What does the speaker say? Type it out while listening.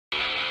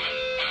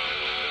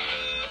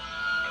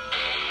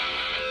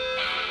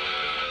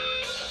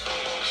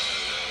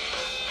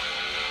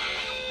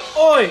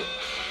Oi!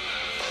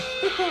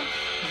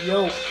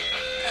 Yo. Oh,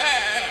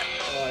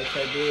 I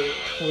can't do it.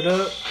 What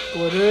up?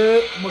 What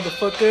up,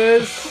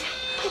 motherfuckers?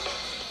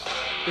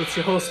 It's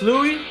your host,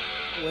 Louie.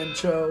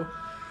 Wincho.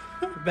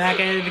 Back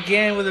at it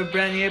again with a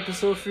brand new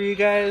episode for you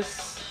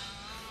guys.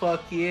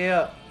 Fuck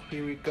yeah.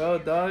 Here we go,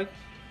 dog.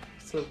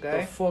 What's up,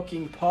 guy? The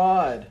fucking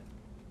pod.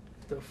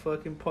 The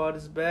fucking pod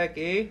is back,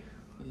 eh?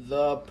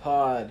 The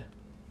pod.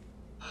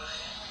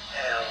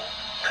 Hell.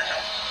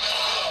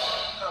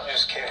 I'm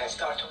just kidding. It's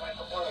Dr.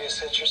 Michael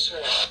Morbius at your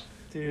service.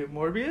 Dude,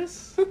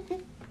 Morbius?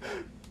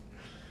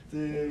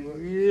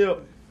 Dude, Yeah.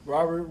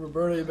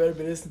 Roberto, you better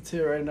be listening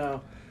to it right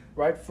now.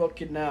 Right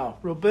fucking now.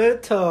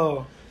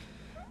 Roberto.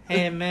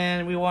 Hey,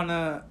 man, we want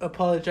to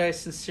apologize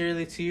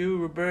sincerely to you,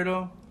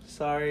 Roberto.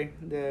 Sorry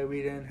that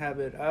we didn't have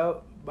it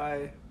out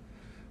by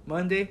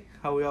Monday,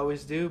 how we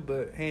always do.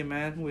 But, hey,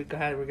 man, we're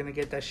going to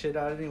get that shit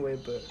out anyway.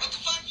 But What the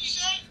fuck you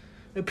say?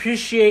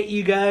 appreciate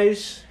you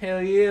guys.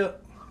 Hell yeah.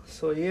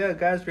 So, yeah,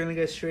 guys, we're going to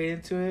get straight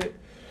into it.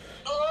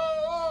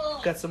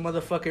 Oh! Got some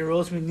motherfucking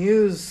Rosemary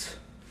news.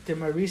 Did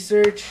my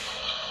research.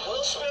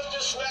 Will Smith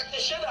just smacked the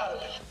shit out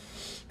of it.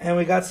 And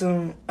we got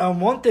some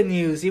Almonte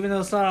news. Even though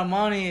it's not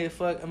Almonte,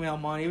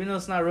 Almonte. Even though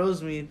it's not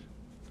Rosemary,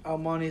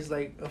 Almonte's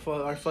like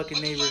our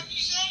fucking neighbor. What the fuck you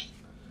say?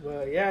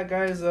 But yeah,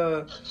 guys.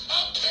 I'm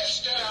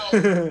pissed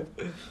out.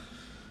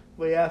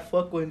 But yeah,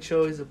 fuck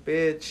Wincho, he's a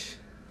bitch.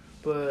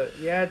 But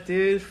yeah,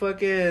 dude,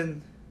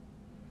 fucking.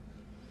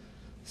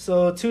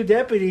 So 2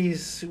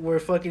 deputies were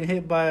fucking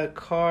hit by a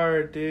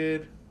car,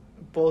 dude.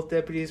 Both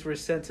deputies were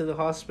sent to the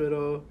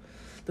hospital.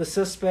 The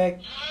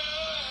suspect,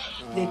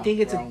 they think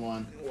it's wrong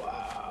one.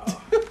 Wow,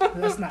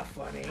 that's not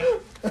funny.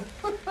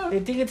 They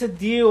think it's a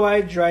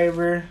DUI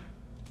driver,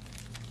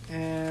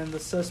 and the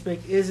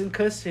suspect is in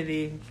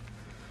custody.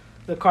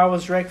 The car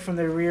was wrecked from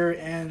the rear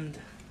end,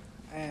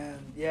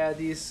 and yeah,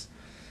 these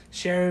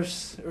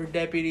sheriffs or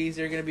deputies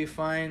are gonna be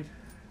fine.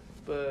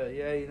 But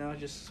yeah, you know,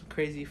 just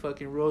crazy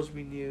fucking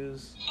Rosemary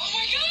news. Oh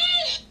my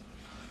god!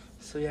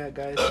 So yeah,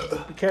 guys,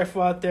 be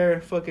careful out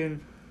there.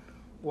 Fucking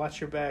watch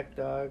your back,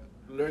 dog.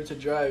 Learn to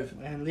drive.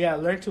 And yeah,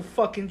 learn to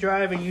fucking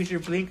drive and use your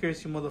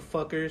blinkers, you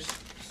motherfuckers.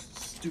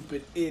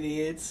 Stupid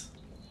idiots.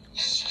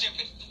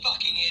 Stupid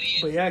fucking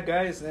idiot. But yeah,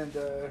 guys, and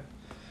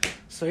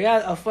so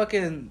yeah, a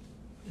fucking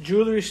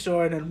jewelry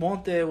store in El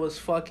Monte was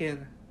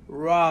fucking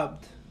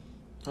robbed.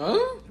 Huh?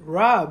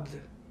 Robbed.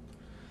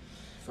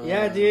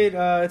 Yeah, dude,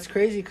 it's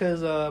crazy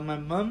because my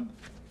mom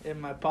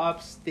and my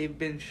pops, they've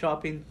been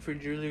shopping for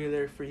jewelry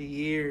there for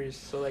years.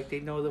 So, like, they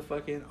know the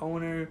fucking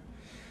owner.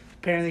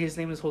 Apparently, his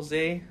name is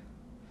Jose.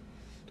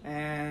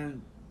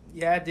 And,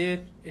 yeah,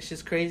 dude, it's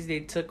just crazy.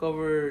 They took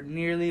over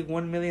nearly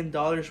 $1 million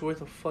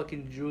worth of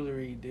fucking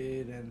jewelry,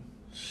 dude. And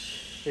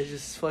it's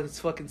just it's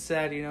fucking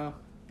sad, you know?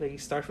 Like, you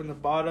start from the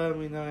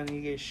bottom, you know, and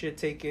you get shit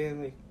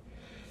taken. Like,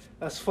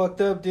 that's fucked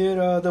up, dude.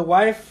 The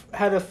wife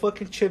had a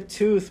fucking chipped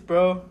tooth,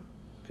 bro.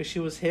 Because she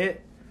was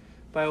hit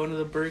by one of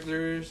the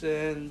burglars,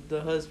 and the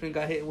husband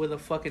got hit with a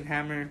fucking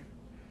hammer.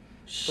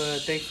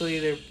 But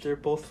thankfully, they're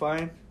both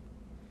fine.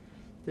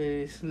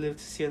 They live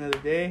to see another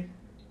day.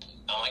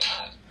 Oh my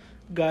god.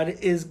 God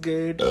is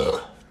good.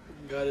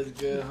 God is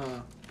good,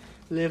 huh?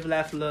 Live,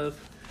 laugh, love.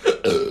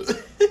 But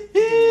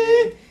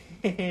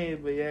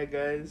yeah,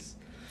 guys.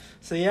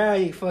 So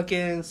yeah,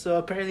 so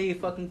apparently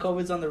fucking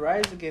COVID's on the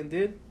rise again,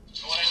 dude.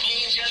 What I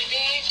mean, jelly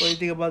beans? What do you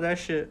think about that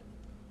shit?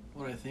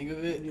 What I think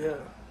of it? Yeah.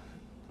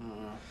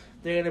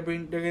 They're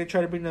gonna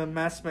try to bring the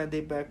mask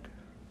mandate back.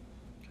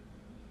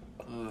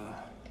 I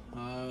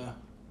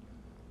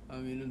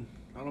mean,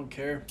 I don't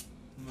care.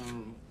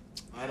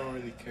 I don't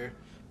really care.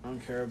 I don't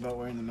care about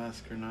wearing the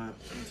mask or not.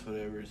 It's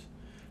whatever.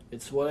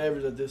 It's whatever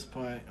at this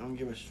point. I don't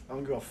give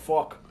a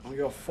fuck. I don't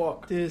give a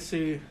fuck. Dude, so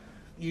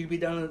you'd be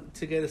down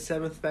to get a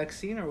 7th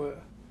vaccine or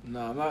what?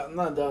 No, I'm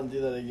not down to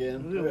do that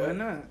again. Dude, why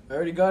not? I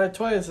already got it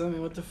twice. I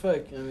mean, what the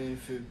fuck? I mean,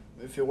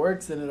 if it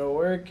works, then it'll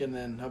work, and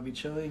then I'll be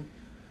chilling.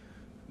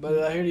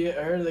 But I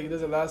heard like it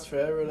doesn't last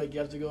forever. Like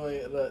you have to go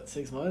like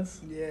 6 months.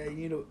 Yeah,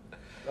 you know.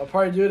 I'll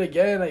probably do it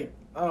again. Like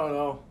I don't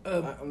know.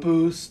 A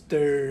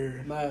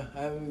booster. Nah,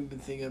 I haven't been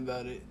thinking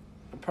about it.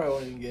 I probably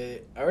won't even get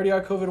it. I already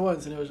got COVID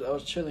once, and I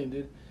was chilling,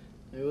 dude.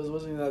 It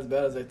wasn't even as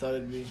bad as I thought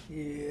it'd be.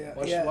 Yeah.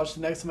 Watch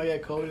the next time I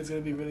get COVID, it's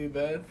gonna be really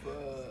bad.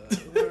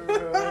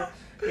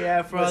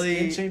 Yeah, My probably.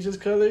 skin changes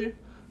color.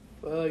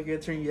 Fuck,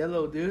 it turn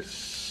yellow, dude.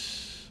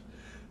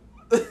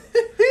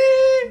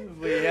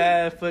 But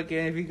yeah, fucking,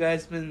 if you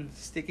guys been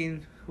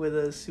sticking with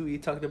us, we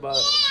talked about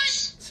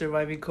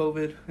surviving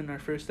COVID in our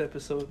first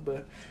episode.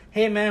 But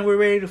hey, man, we're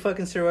ready to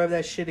fucking survive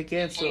that shit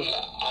again. So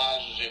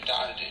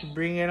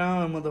bring it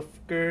on,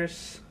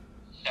 motherfuckers.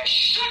 Now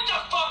shut the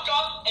fuck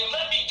up and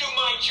let me do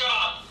my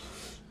job.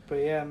 But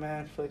yeah,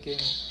 man, fucking.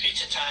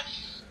 Pizza time.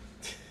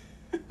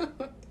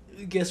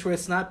 Guess where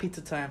it's not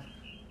pizza time?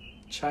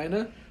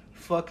 China?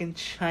 Fucking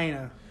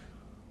China.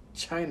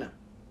 China.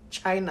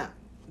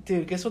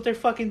 Dude, guess what they're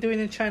fucking doing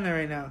in China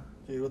right now?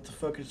 Dude, what the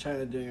fuck is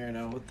China doing right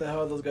now? What the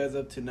hell are those guys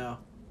up to now?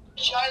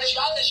 China,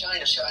 China,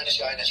 China, China,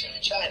 China,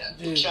 China,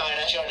 Dude, China,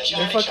 China, they're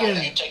China, fucking-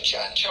 China, take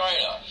China,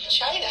 China,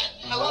 China.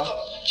 I love them.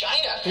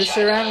 China. They're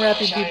China, saran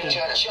wrapping China, people.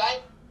 China,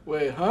 China.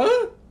 Wait,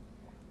 huh?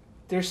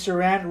 They're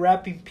saran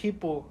wrapping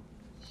people.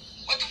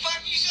 What the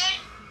fuck you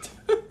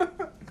say?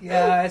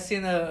 Yeah, I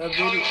seen a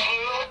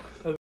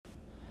video.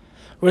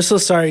 We're so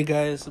sorry,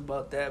 guys,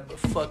 about that, but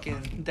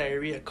fucking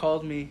diarrhea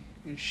called me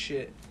and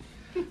shit.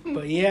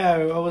 But yeah,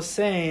 I was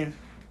saying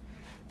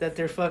that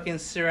they're fucking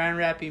saran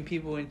wrapping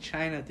people in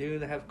China,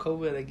 dude, that have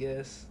COVID, I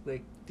guess.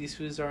 Like, these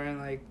foods are in,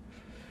 like,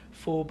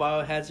 full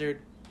biohazard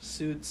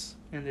suits,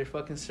 and they're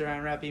fucking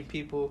saran wrapping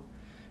people.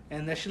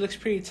 And that shit looks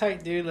pretty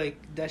tight, dude. Like,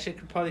 that shit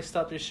could probably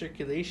stop their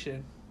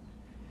circulation.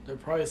 They're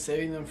probably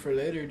saving them for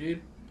later,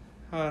 dude.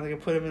 They can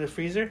put them in the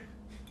freezer?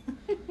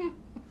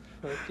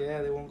 Fuck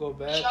yeah, they won't go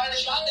bad. China,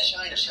 China,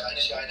 China, China,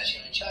 China,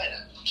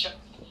 China, China.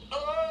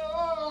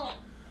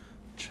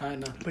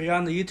 China. But yeah,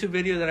 on the YouTube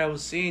video that I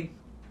was seeing,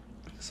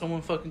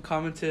 someone fucking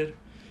commented,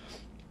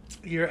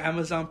 your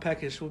Amazon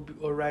package will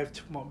arrive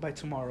by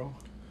tomorrow.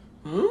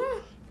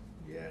 Huh?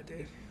 Yeah,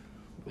 dude.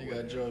 They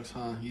got jokes,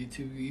 huh?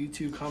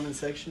 YouTube comment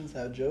sections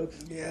have jokes.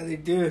 Yeah, they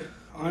do.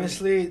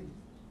 Honestly,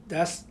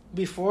 that's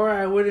before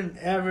I wouldn't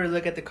ever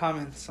look at the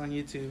comments on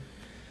YouTube.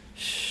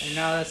 And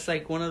now that's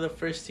like one of the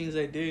first things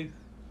I do.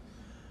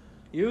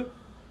 You?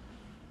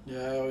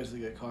 Yeah, I always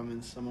look at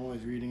comments. I'm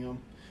always reading them.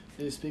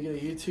 Dude, speaking of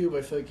YouTube,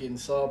 I fucking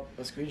saw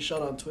a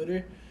screenshot on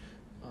Twitter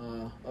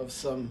of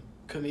some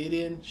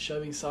comedian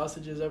shoving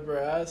sausages up her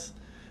ass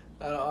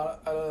on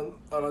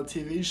a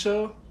TV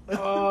show.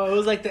 Oh, it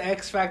was like the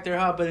X Factor,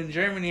 huh? But in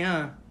Germany,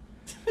 huh?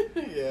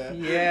 Yeah.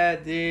 Yeah,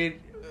 dude.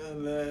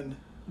 And then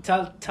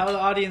Tell the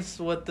audience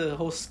what the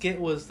whole skit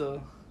was,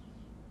 though.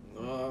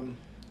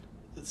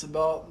 it's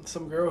about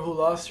some girl who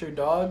lost her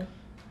dog,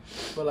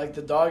 but like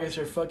the dog is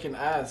her fucking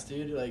ass,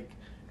 dude. Like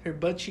Her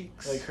butt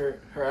cheeks. Like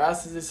her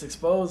ass is just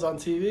exposed on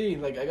TV.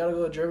 Like I gotta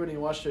go to Germany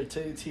and watch their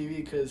TV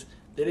because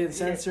they didn't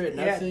censor it,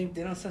 nothing. Yeah,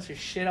 they don't censor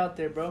shit out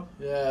there, bro.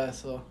 Yeah,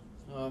 so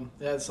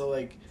so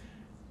like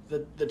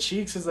the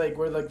cheeks is like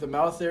where like the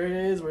mouth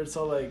area is, where it's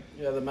all like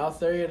the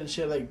mouth area, and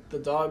she had like the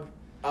dog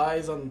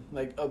eyes on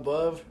like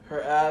above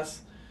her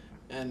ass,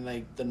 and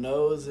like the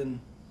nose, and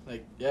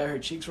like her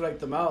cheeks were like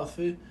the mouth,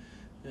 dude.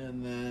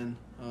 And then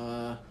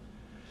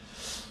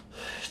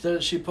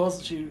she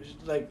posted, she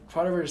like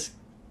part of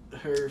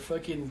her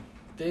fucking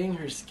thing,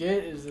 her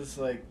skit is this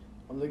like,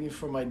 I'm looking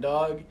for my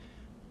dog,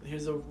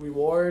 here's a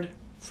reward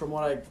from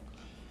what I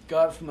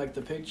got from like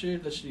the picture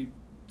that she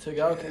took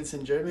out, because it's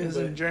in German. It's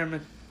in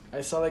German. I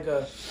saw like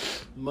a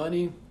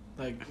money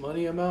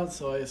amount,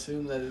 so I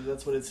assume that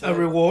that's what it said. A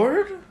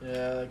reward?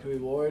 Yeah, like a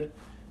reward.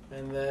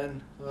 And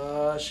then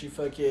she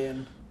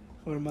fucking,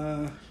 What am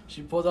I?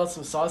 she pulls out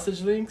some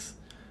sausage links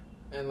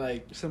and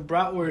like Some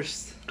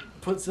bratwurst.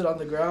 puts it on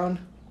the ground.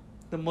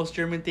 The most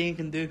German thing you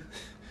can do.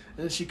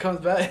 And then she comes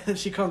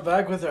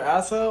back with her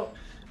ass out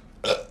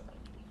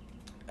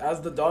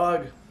as the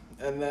dog,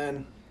 and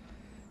then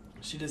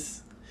she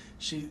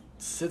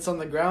sits on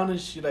the ground and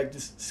she like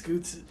just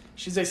scoots.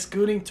 She's like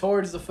scooting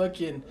towards the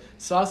fucking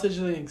sausage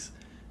links,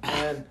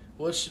 and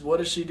what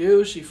does she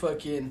do? She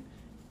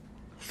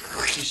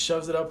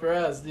shoves it up her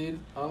ass, dude,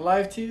 on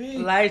live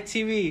TV. Live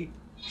TV.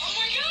 Oh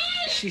my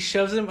god! She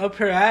shoves them up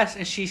her ass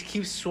and she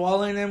keeps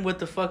swallowing them with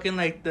the fucking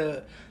like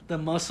the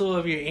muscle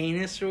of your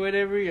anus or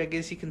whatever. I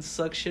guess you can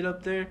suck shit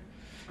up there.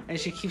 And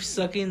she keeps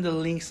sucking the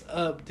links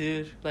up,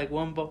 dude. Like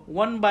one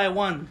by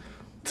one.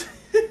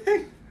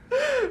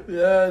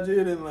 Yeah,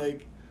 dude, and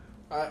like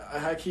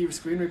I keep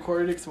screen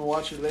recording it because I'm gonna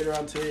watch it later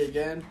on today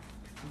again.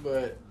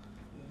 But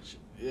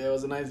yeah, it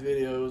was a nice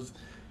video. It was.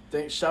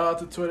 Shout out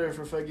to Twitter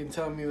for fucking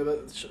telling me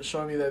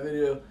showing me that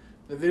video.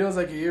 The video is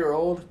like 2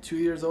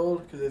 years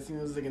old, because I think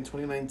it was like in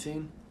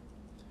 2019.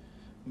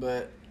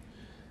 But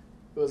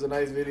it was a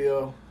nice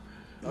video.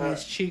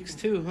 Nice cheeks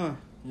too, huh?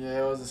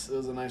 Yeah, it was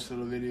a nice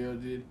little video,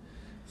 dude.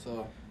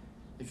 So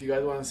if you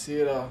guys want to see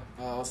it,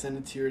 I'll send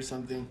it to you or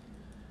something.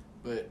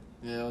 But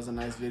yeah, it was a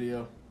nice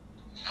video.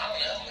 I don't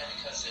know, maybe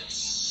because it's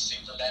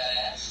super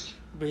badass.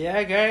 But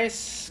yeah,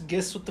 guys,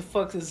 guess what the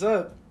fuck is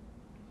up?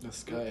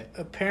 This guy.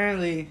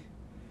 Apparently,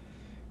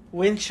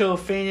 Winchell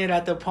fainted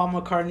at the Paul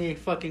McCartney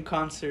fucking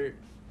concert.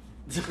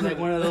 Like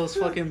one of those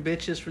fucking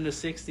bitches from the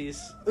 60s.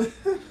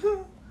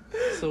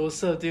 So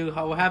what's up, dude?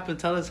 What happened?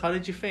 Tell us, how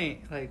did you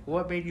faint? Like,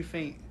 what made you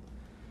faint?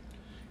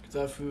 Cause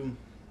that fool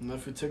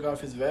took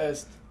off his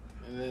vest,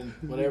 and then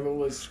whatever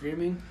was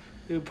screaming.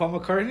 Dude, Paul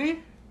McCartney?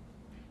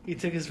 He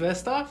took his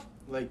vest off?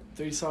 Like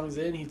 3 songs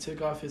in, he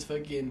took off his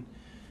fucking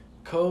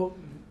coat,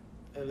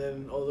 and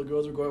then all the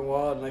girls were going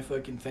wild, and I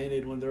fucking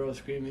fainted when they were all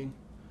screaming.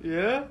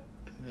 Yeah?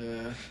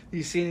 Yeah.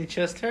 You see any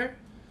chest hair?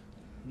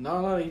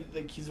 No,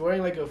 he's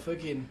wearing like a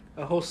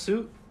A whole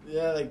suit?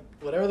 Yeah, like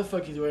whatever the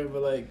fuck he's wearing,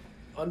 but like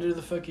under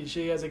the fucking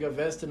shit he has like a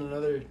vest and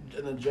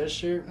a dress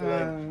shirt. But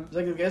like it's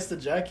like I guess the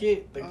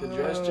jacket, like the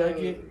dress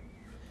jacket.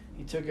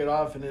 He took it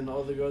off, and then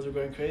all the girls were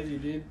going crazy,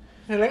 dude.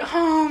 They're like,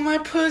 oh, my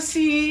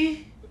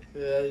pussy.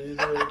 Yeah, dude,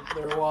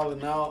 they were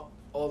wilding out.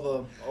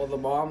 All the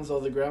moms, all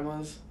the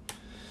grandmas.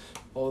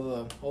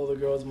 all the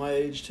girls my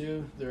age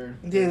too. Yeah,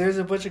 there's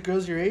a bunch of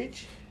girls your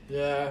age.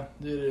 Yeah,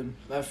 dude.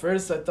 At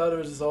first, I thought it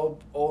was just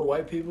old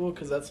white people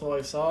because that's all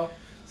I saw.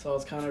 So I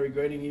was kind of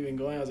regretting even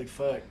going. I was like,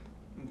 "Fuck,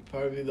 I'm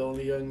probably the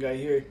only young guy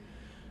here."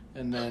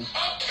 And then,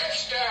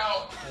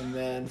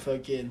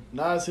 fucking.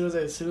 Nah. As soon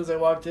as I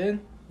walked in,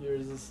 there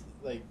was this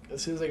like.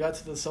 As soon as I got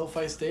to the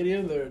SoFi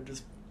Stadium, there were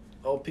just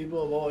all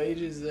people of all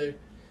ages there,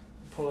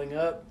 pulling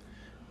up.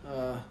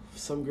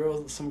 Some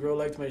girl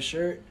liked my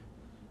shirt.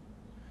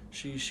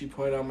 She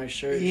pointed out my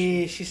shirt.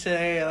 Yeah, she said,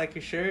 "Hey, I like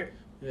your shirt."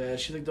 Yeah,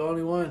 she's like the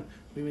only one.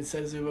 We even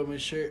said something about my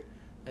shirt,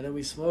 and then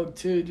we smoked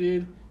too,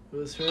 dude. It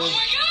was her.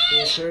 It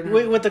was her. And her.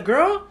 Wait, with the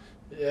girl?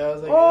 Yeah, I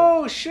was like,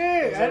 oh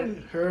shit!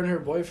 Her and her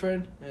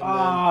boyfriend. And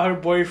her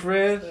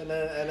boyfriend. And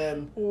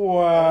then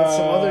wow. And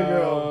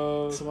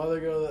some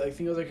other girl. I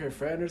think it was like her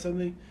friend or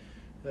something.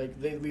 Like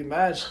we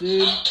matched,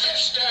 dude.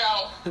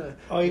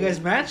 Oh, you guys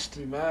matched?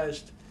 We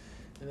matched.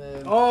 And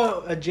then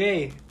a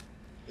J.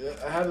 Yeah,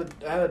 I had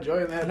a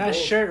joint. That had not both.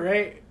 Shirt,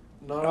 right?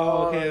 No,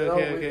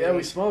 okay. Yeah,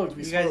 we smoked.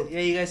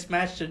 You guys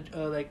matched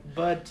like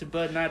bud to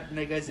bud, not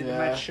you guys didn't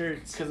match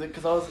shirts.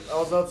 Because I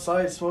was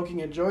outside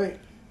smoking a joint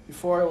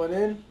before I went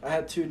in. I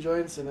had 2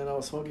 joints and then I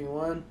was smoking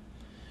one.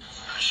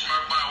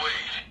 Smoke my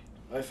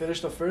weed. I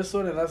finished the first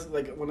one and that's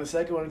like when the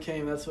second one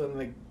came. That's when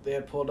like they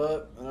had pulled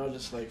up and I was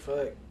just like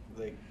fuck,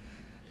 like.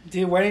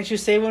 Dude, why didn't you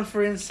save one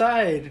for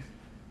inside?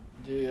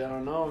 Dude, I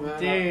don't know, man.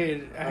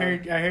 Dude, I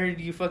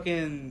heard you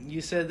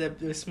said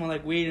that it smelled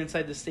like weed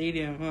inside the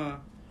stadium, huh?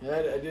 Yeah,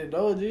 I didn't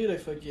know, dude. I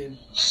fucking...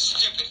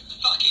 Stupid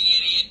fucking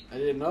idiot. I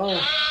didn't know.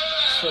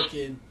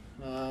 Fucking...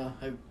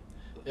 I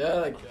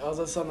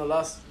was on the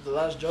last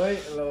joint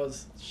and I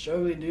was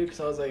struggling, dude,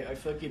 because I was like,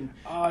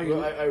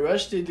 I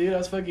rushed it, dude. I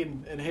was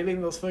fucking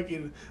inhaling those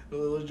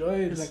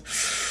joints. Like...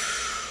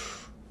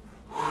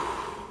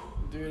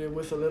 Dude, and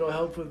with a little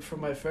help from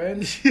my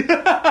friends, they helped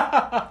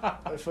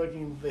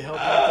out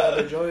the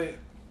other joint.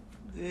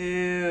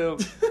 Damn.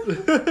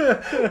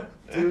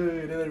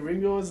 Dude, and then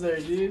Ringo was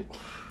there, dude.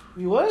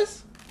 He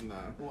was? Nah.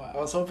 Wow. I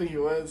was hoping he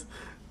was,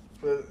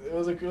 but it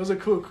was a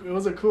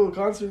cool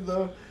concert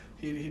though.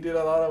 He did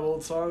a lot of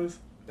old songs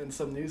and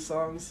some new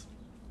songs.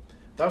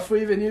 That fool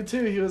even knew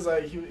too. He was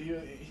like he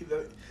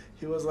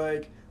was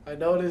like, I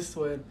noticed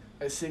when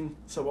I sing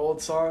some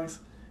old songs,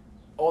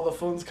 all the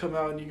phones come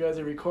out and you guys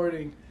are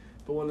recording.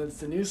 But when it's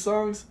the new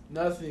songs,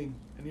 nothing.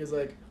 And he was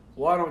like,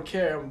 well, I don't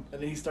care. And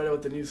then he started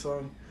with the new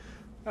song.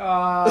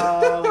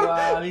 Oh,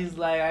 wow. He's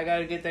like, I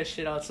gotta get that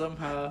shit out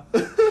somehow.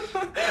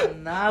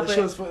 Nah, but...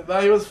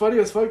 he was funny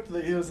as fuck.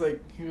 He was like,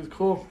 he was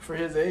cool for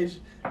his age.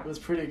 It was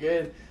pretty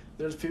good.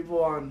 There's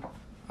people on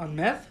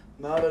meth?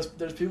 No,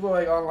 there's people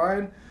like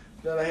online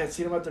that I had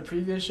seen him at the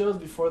previous shows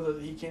before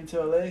he came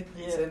to LA,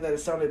 saying that it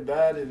sounded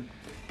bad and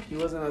he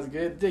wasn't as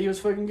good. Dude, he was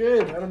fucking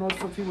good. I don't know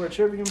what people are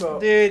tripping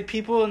about. Dude,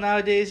 people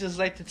nowadays just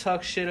like to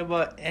talk shit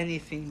about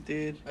anything,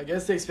 dude. I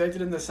guess they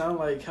expected him to sound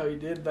like how he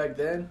did back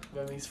then. But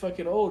I mean, he's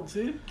fucking old,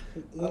 see?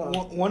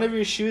 One of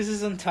your shoes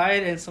is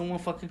untied and someone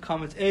fucking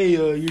comments, hey,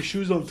 your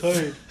shoe's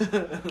untied.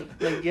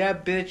 Like, yeah,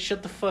 bitch,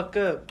 shut the fuck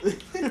up. Dude,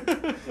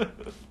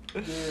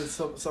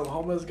 some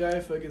homeless guy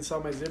fucking saw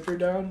my zipper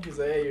down. He's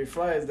like, hey, your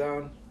fly is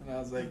down. And I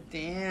was like...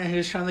 Damn, he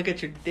was trying to look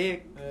at your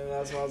dick. And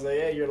that's when I was like,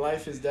 hey, your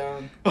life is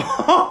down.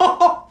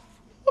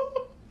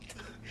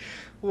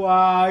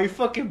 Wow, you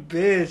fucking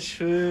bitch,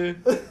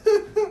 man.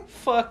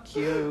 Fuck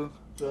you.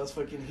 So I was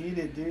fucking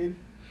heated, dude.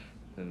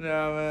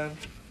 No, man.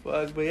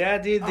 Fuck. But yeah,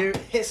 dude, I'm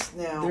pissed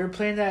now. They were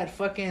playing that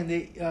fucking...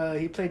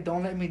 he played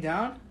Don't Let Me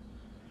Down?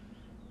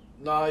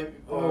 No.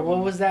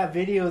 What was that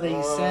video that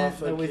you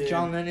sent with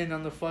John Lennon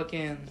on the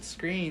fucking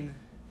screen?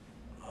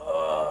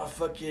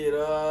 Motherfucking,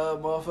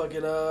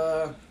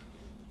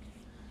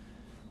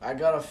 I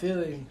got a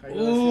feeling.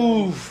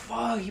 Ooh,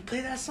 fuck, you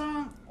play that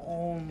song?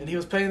 And he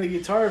was playing the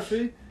guitar,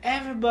 free.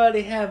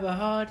 Everybody have a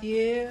heart,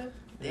 yeah.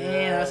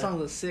 Damn, that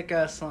song's a sick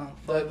ass song.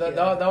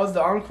 That was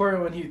the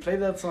encore when he played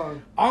that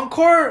song.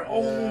 Encore?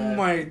 Oh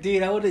my,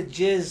 dude, I would have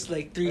jizzed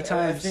like 3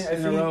 times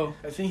in a row.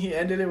 I think he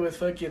ended it with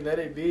fucking Let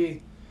It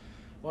Be.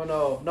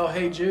 Oh no,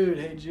 Hey Jude.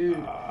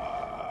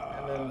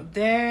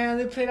 Damn,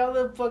 they played all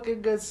the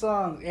fucking good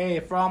songs. Hey,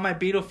 for all my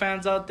Beatles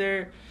fans out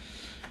there,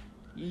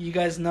 you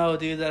guys know,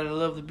 dude, that I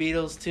love the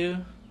Beatles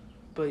too.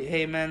 But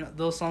hey, man,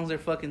 those songs are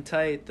fucking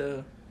tight,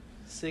 though.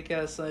 Sick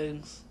ass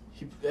songs.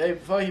 He played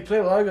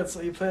a lot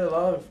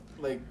of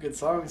like good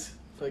songs.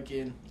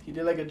 Fucking, he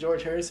did like a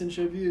George Harrison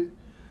tribute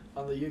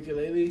on the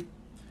ukulele.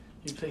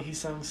 He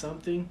sung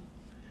something,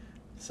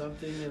 and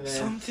then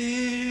something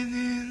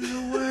in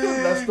the way.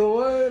 That's the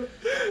one.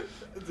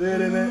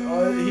 Dude, and then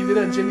he did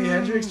a Jimi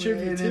Hendrix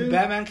tribute too. And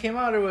Batman came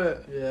out or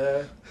what?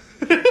 Yeah.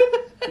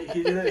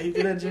 he did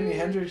a Jimi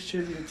Hendrix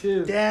tribute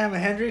too. Damn, a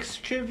Hendrix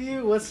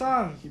tribute? What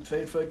song? He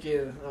played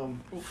fucking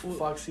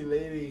Foxy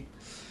Lady.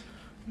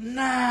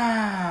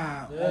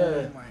 Nah. Yeah.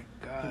 Oh my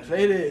god. He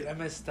played it. I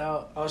missed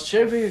out. I was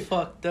tripping.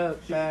 Fucked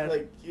up, man.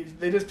 Like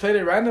they just played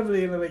it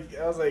randomly, and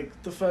I was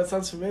like, "The fuck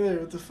sounds familiar?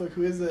 What the fuck?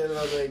 Who is it?" And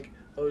I was like,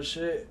 "Oh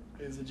shit,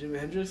 it's a Jimi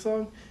Hendrix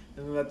song."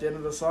 And then at the end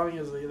of the song, he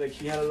was like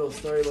he had a little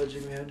story about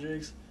Jimi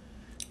Hendrix.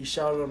 he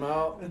shouted him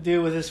out.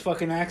 Dude with his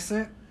fucking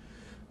accent.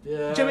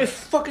 Yeah. Jimmy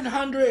fucking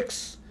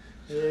Hendrix.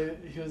 Yeah,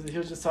 he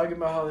was just talking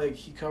about how like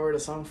he covered a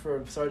song for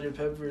Sgt.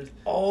 Pepper's.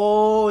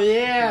 Oh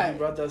yeah. He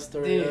brought that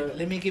story Dude, up.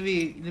 let me give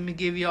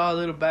you all a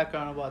little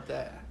background about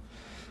that.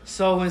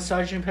 So when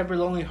Sgt. Pepper's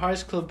Lonely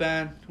Hearts Club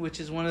Band, which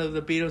is one of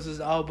the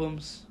Beatles'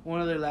 albums, one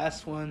of their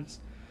last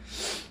ones,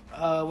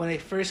 when they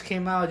first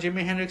came out,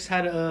 Jimi Hendrix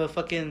had a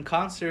fucking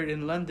concert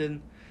in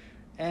London,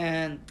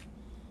 and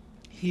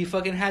he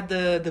fucking had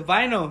the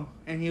vinyl,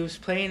 and he was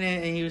playing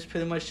it, and he was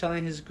pretty much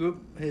telling his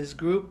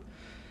group,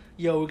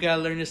 yo, we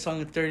gotta learn this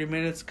song in 30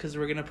 minutes because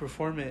we're gonna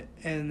perform it.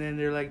 And then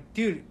they're like,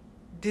 dude,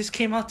 this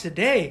came out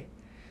today.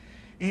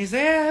 And he's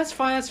like, yeah, that's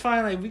fine.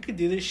 Like, we could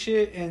do this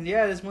shit. And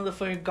yeah, this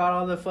motherfucker got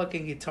all the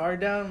fucking guitar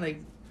down.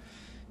 Like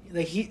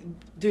he,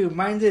 dude,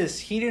 mind this,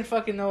 he didn't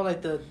fucking know,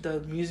 like,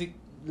 the music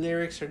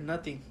lyrics or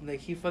nothing.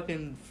 Like, he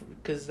fucking,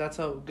 because that's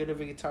how good of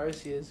a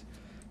guitarist he is.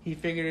 He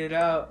figured it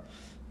out.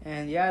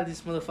 And yeah,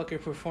 this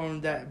motherfucker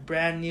performed that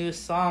brand new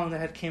song that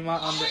had came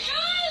out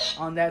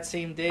on that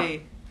same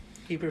day.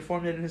 He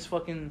performed it in his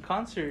fucking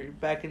concert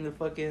back in the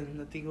fucking,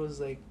 I think it was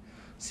like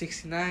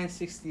 69,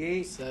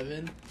 68.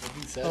 7? I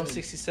think 7. Oh,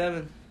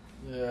 67.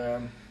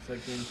 Yeah,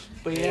 fucking.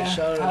 But yeah,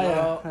 shout him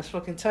out. that's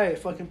fucking tight.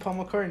 Fucking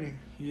Paul McCartney.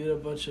 He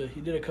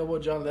did a couple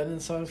of John Lennon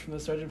songs from the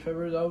Sgt.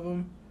 Pepper's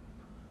album.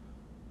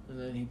 And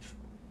then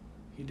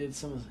he did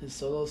some of his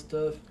solo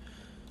stuff.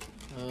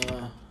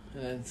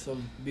 And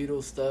some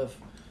Beatles stuff.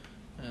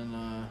 And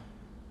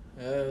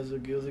yeah, it was a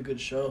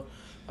good show.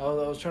 I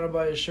was trying to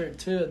buy a shirt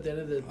too at the end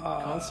of the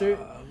concert.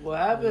 What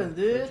happened,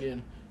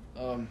 dude?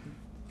 Fucking,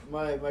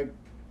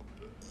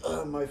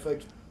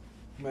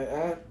 my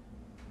aunt,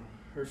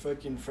 her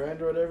fucking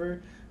friend or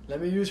whatever, let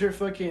me use her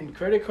fucking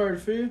credit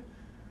card, food.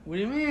 What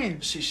do you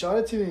mean? She shot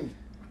it to me.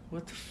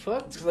 What the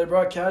fuck? It's because I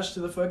brought cash to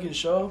the fucking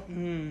show.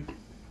 Mm.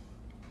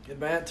 And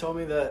my aunt told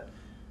me that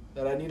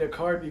I need a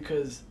card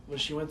because when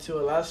she went to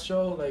a last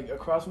show, like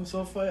across from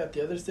SoFi at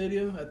the other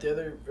stadium, at the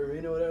other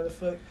arena, whatever the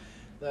fuck,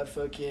 that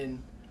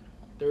fucking,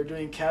 they were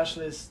doing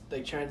cashless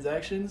like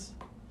transactions.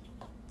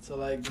 So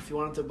like, if you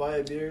wanted to buy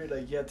a beer,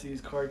 like you had to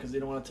use card because they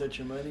don't want to touch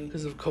your money.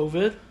 Because of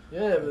COVID?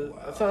 Yeah,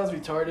 but I thought it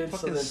was retarded.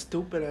 Fucking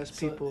stupid ass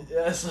people.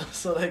 Yeah,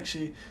 so like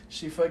she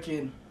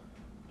fucking,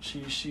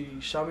 she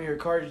shot me her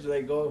card. She's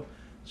like, go.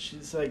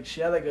 She's like,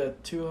 she had like a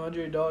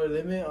 $200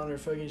 limit on her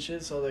fucking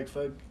shit. So I was like,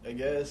 fuck, I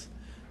guess.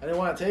 I didn't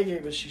want to take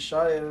it, but she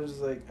shot it, and I was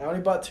just like, I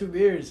only bought 2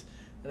 beers,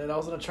 and then I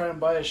was gonna try and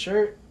buy a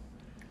shirt,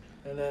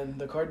 and then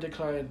the card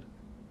declined.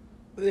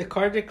 The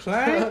card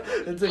declined?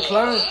 It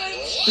declined.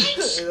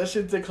 That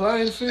shit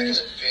declined, food.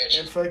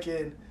 And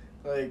fucking,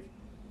 like,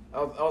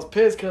 I was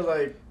pissed because,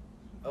 like,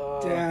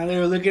 damn, they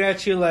were looking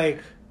at you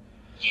like,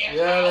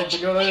 yeah, like, the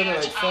girl there,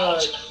 like,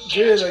 fuck.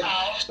 Dude, like,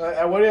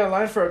 I waited in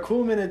line for a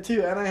cool minute,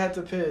 too, and I had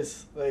to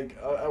piss. Like,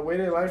 I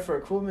waited in line for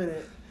a cool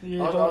minute.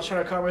 yeah. I was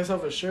trying to call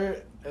myself a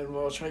shirt, and I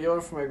was trying to get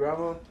one for my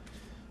grandma.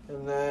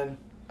 And then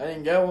I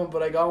didn't get one,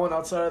 but I got one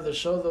outside of the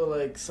show, though,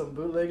 like, some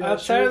bootleg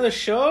outside of the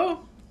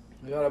show?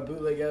 I got a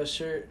bootleg-ass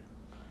shirt.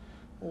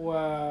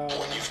 Wow.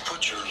 When you've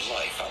put your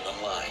life on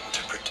the line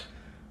to protect.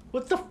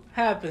 What the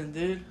happened,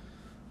 dude?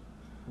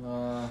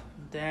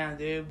 Damn,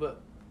 dude,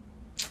 but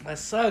that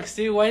sucks,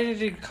 dude. Why did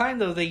you decline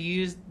those? They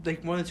used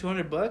like more than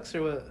 $200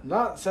 or what?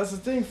 that's the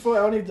thing, fool. I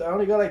only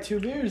got like 2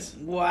 beers.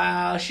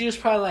 Wow, she was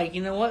probably like,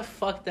 you know what?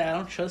 Fuck that. I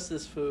don't trust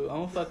this fool.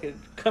 I'm gonna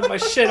fucking cut my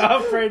shit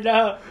off right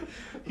now.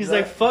 He's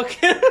like, fuck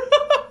it.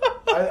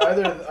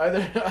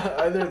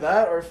 either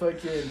that or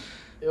fucking.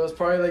 It was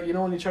probably like, you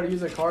know, when you try to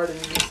use a card and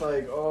you're just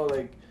like, oh,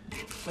 like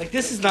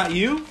this is not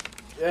you.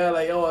 Yeah,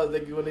 like, oh,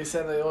 like when they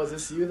said like, oh, is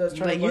this you that's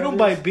trying like to buy you don't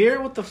this? buy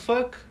beer? What the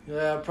fuck?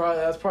 Yeah,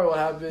 that's probably what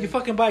happened. You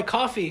fucking buy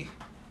coffee.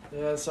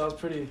 Yeah, so I was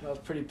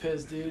pretty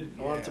pissed, dude.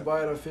 I wanted to Yeah.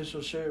 buy an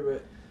official shirt,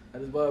 but I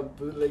just bought a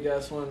bootleg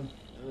ass one,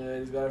 and then I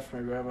just got it for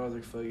my grandma. I was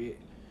like, fuck it.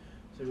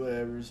 It's like,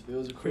 whatever. It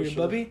was a cool For your show.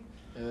 bubby?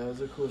 Yeah, it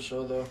was a cool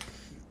show though.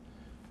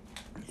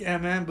 Yeah,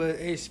 man. But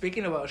hey,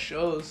 speaking about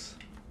shows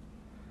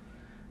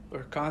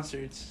or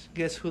concerts,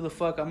 guess who the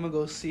fuck I'm gonna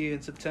go see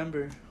in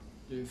September?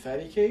 Dude,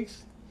 Fatty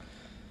Cakes?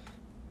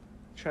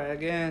 Try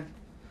again.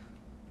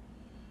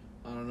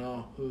 I don't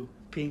know who.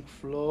 Pink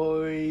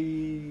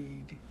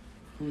Floyd.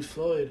 Who's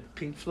Floyd?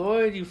 Pink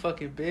Floyd, you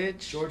fucking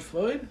bitch. George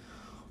Floyd?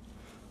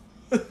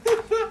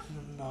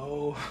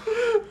 No.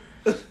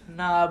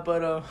 Nah,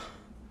 but I'm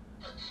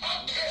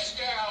pissed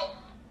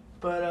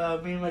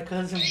out. me and my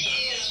cousin.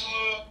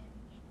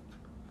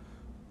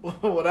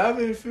 What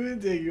happened,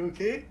 food? Are you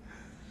okay?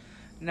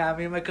 Nah,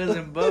 me and my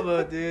cousin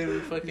Bubba, dude, we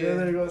fucking. Yeah,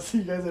 they're gonna see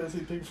you guys gonna see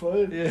Pink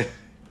Floyd. Yeah.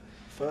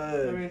 Fuck.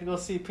 We're gonna go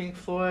see Pink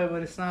Floyd,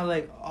 but it's not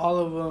like all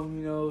of them.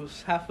 You know,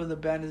 half of the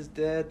band is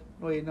dead.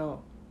 Wait,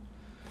 no.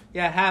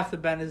 Yeah, half the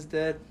band is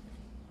dead.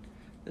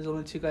 There's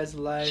only 2 guys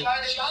alive.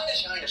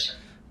 China.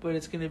 But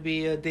it's gonna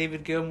be a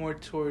David Gilmour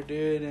tour,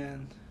 dude,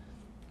 and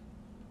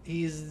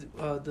he's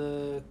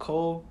the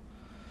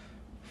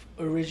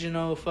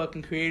original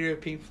fucking creator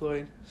of Pink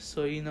Floyd.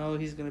 So you know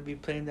he's gonna be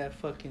playing that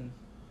fucking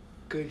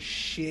good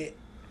shit.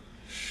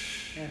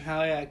 And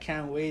hell yeah, I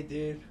can't wait,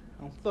 dude.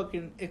 I'm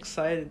fucking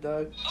excited,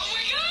 dog. Oh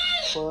my god!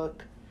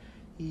 fuck.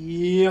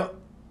 Yep.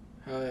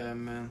 Hell yeah,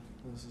 man.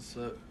 This is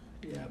up.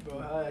 Yeah, bro.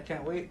 I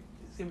can't wait.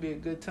 It's gonna be a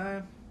good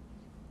time.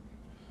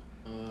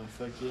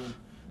 Fucking.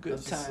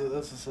 Good time.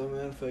 That's what's up,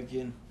 man.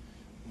 Fucking.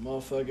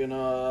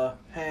 Motherfucking,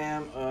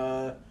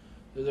 Ham.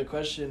 There's a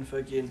question.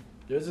 Fucking.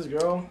 There's this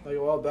girl, like,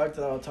 a while back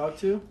that I'll talk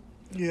to.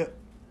 Yeah.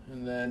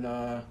 And then,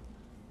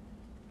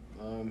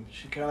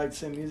 she kind of liked the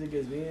same music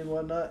as me and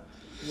whatnot.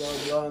 Blah,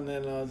 blah. And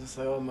then I was just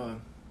like, oh,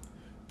 man.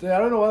 Dude, I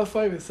don't know why the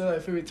fuck I even said that. I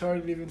feel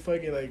retarded even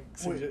fucking, like,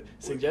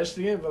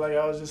 suggesting it. But, like,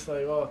 I was just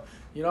like, oh,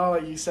 you know,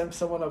 like, you sent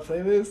someone a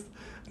playlist?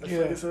 I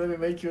feel like, so let me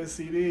make you a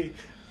CD.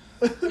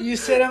 You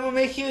said I'm gonna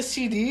make you a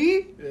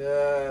CD?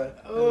 Yeah.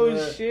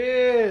 Oh,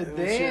 shit.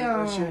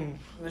 Damn.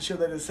 And she'll,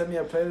 like, send me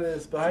a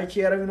playlist. But high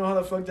key, I don't even know how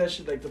the fuck that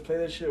shit, like, the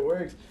playlist shit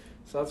works.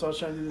 So that's why I was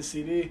trying to do the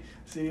CD.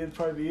 CD would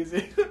probably be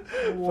easy.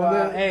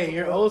 Wow. Hey,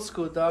 you're old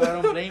school, dog.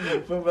 I don't blame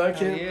you. But I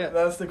can't,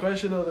 that's the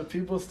question, though. Do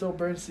people still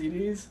burn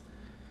CDs?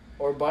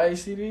 Or buy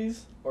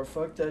CDs? Or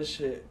fuck that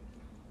shit?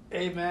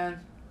 Hey,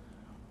 man.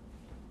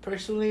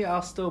 Personally,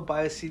 I'll still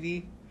buy a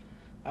CD.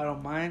 I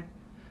don't mind.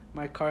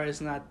 My car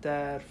is not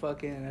that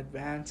fucking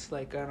advanced.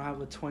 Like, I don't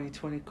have a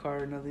 2020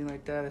 car or nothing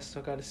like that. I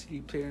still got a CD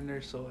player in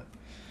there, so...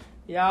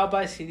 Yeah, I'll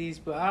buy CDs,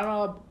 but I don't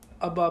know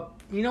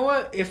about... You know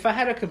what? If I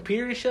had a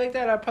computer and shit like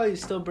that, I'd probably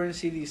still burn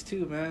CDs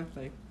too, man.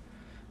 Like,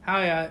 how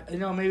yeah, you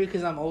know, maybe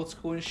because I'm old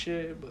school and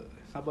shit, but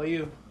how about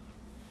you?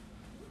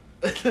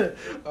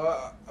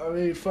 I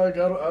mean, fuck,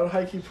 I'd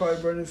high-key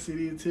probably burn a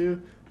CD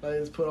too. Like,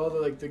 just put all the,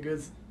 like, the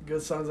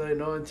good songs that I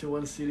know into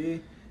one CD.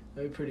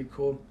 That'd be pretty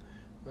cool.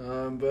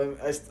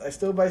 But I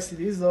still buy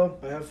CDs, though.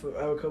 I have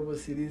a couple of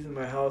CDs in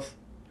my house.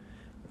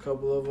 A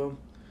couple of them.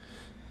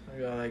 I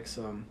got, like,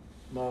 some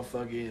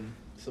motherfucking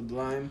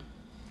Sublime.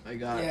 I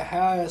got... Yeah,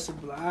 hell yeah,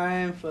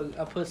 Sublime.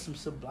 I put some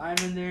Sublime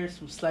in there,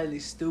 some Slightly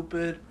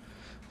Stupid,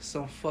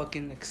 some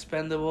fucking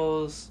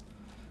Expendables,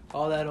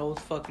 all that old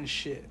fucking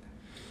shit.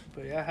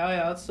 But yeah, hell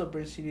yeah, I'd still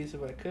burn CDs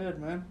if I could,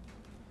 man.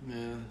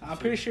 Yeah. I'm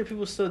pretty sure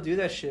people still do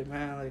that shit,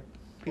 man. Like,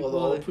 people, the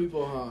old like,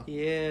 people, huh?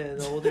 Yeah,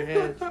 the older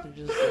heads. They're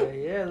just like,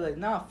 yeah, like,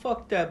 nah,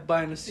 fuck that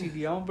buying a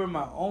CD. I'm gonna burn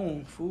my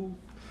own, fool.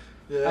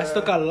 Yeah. I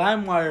still got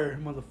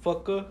LimeWire,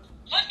 motherfucker.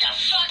 What the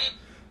fuck?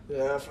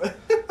 Yeah. Fuck,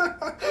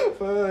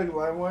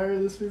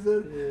 LimeWire, this piece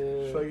of?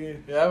 Yeah.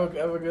 Fucking, yeah, I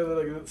have a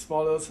good, like,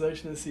 small little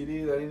selection of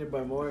CDs. I need to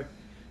buy more.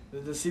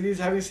 The CDs,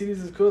 having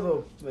CDs is cool,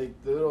 though. Like,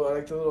 I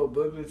like the little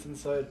booklets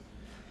inside.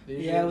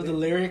 Yeah, with the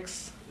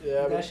lyrics.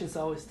 Yeah. That shit's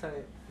always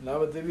tight. No,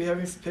 but they be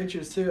having some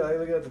pictures, too. I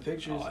look at the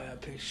pictures. Oh, yeah,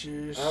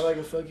 pictures. I have, like,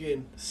 a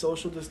fucking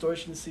Social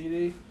Distortion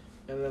CD.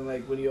 And then,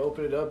 like, when you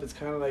open it up, it's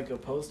kind of like a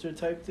poster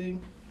type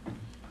thing.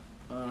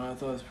 I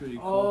thought it was pretty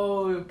cool.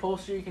 Oh, a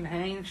poster you can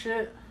hang and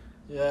shit?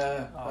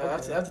 Yeah. Oh, I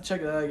have to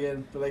check it out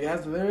again. But, like, it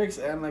has the lyrics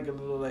and, like, a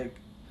little, like,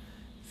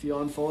 if you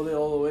unfold it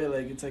all the way,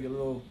 like, it's like a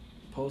little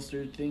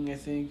poster thing, I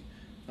think.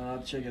 I'll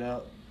have to check it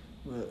out.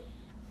 But,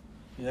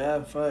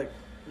 yeah, fuck.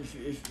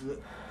 If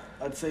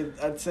I'd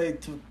say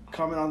to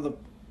comment on the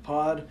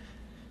pod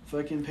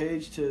fucking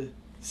page to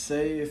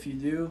say if you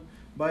do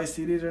buy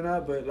CDs or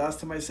not, but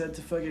last time I said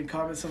to fucking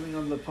comment something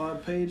on the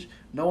pod page,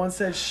 no one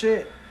said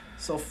shit.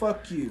 So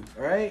fuck you,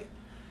 alright?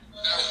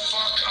 Now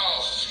fuck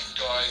off,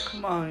 guy.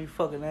 Come on, you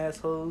fucking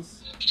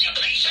assholes. You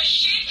piece of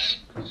shit!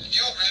 You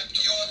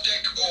ripped your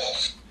dick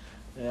off.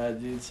 Yeah,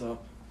 dude, so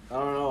I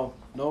don't know.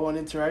 No one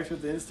interacts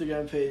with the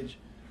Instagram page.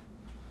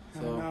 I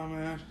don't know,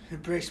 man.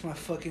 It breaks my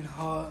fucking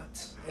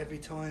heart every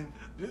time.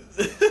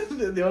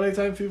 The only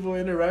time people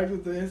interact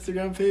with the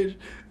Instagram page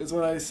is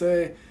when I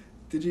say,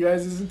 did you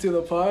guys listen to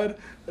the pod?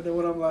 And then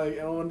when I'm like,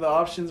 and when the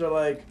options are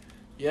like,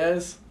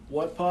 yes,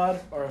 what pod,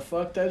 or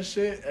fuck that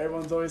shit,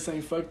 everyone's always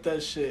saying fuck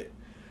that shit.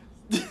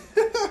 Yeah.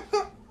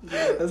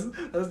 That's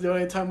the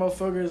only time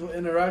motherfuckers will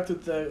interact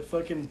with the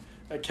fucking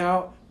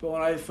account. But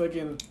when I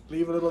fucking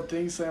leave a little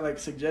thing saying like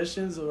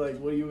suggestions or like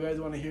what do you guys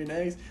want to hear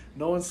next,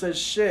 no one says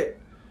shit.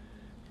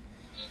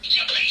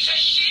 You piece of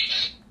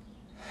shit!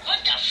 What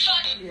the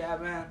fuck? Yeah,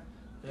 man.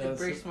 Yeah, It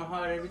breaks my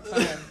heart every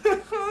time.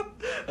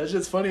 That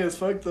shit's funny as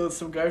fuck though.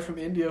 Some guy from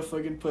India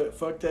fucking put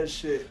fuck that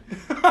shit.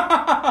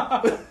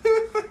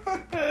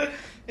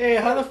 Hey,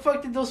 how the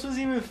fuck did those fools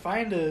even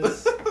find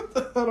us?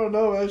 I don't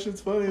know. That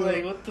shit's funny.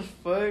 Like, what the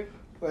fuck?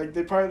 Like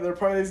they're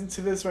probably listening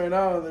to this right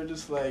now and they're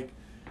just like,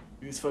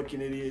 these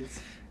fucking idiots.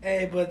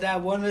 Hey, but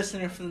that one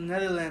listener from the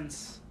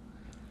Netherlands,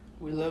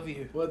 we love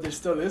you. What? They're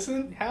still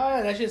listening Hell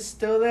yeah, that shit's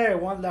still there.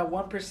 That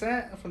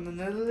 1% from the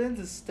Netherlands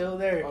is still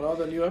there. on all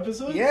the new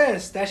episodes?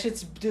 Yes, that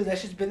shit's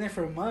been there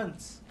for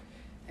months.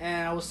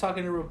 And I was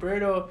talking to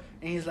Roberto,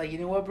 and he's like, you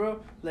know what,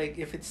 bro? Like,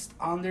 if it's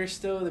on there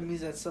still, that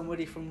means that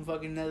somebody from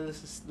fucking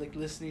Netherlands is, like,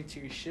 listening to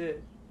your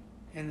shit.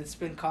 And it's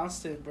been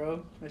constant,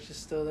 bro. It's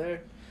just still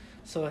there.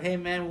 So, hey,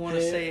 man, we want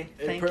to say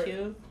thank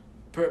you.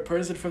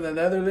 Person from the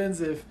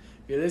Netherlands, if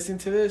you're listening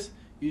to this,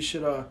 you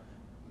should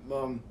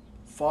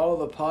follow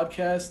the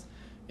podcast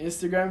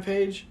Instagram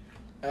page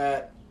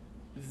at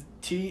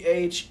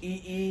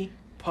THEE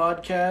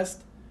podcast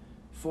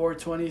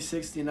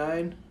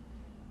 42069.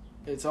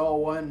 It's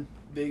all one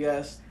big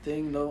ass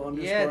thing, no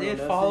underscore. Yeah, no dude,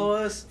 nothing. follow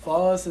us.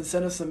 Follow us and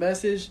send us a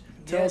message.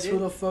 Tell us who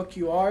the fuck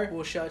you are.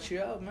 We'll shout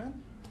you out,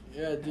 man.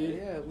 Yeah, dude.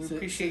 Yeah, we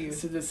appreciate you.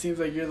 Since it seems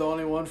like you're the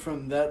only one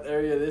from that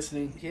area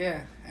listening.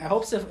 Yeah, I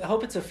hope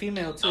it's a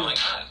female too. Oh my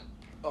god.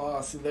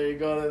 Oh, so there you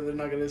go. They're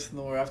not gonna listen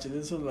no more after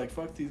this one. Like,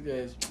 fuck these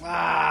guys. No,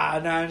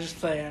 I'm just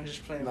playing.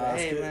 Nah,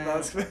 Hey,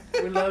 man,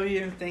 we love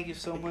you. Thank you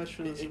so much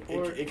for the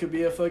support. It could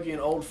be a fucking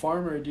old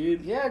farmer,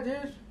 dude. Yeah,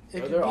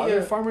 dude. Are there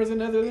other farmers in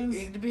Netherlands?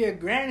 It could be a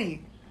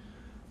granny.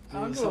 I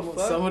don't give a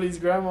fuck. Somebody's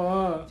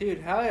grandma, huh? Dude,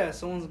 hell yeah.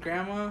 Someone's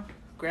grandma,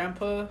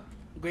 grandpa,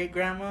 great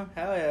grandma.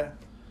 Hell yeah.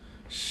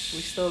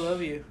 We still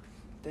love you.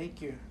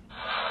 Thank you.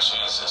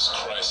 Jesus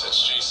Christ,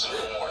 it's Jason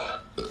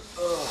Bourne.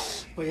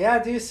 But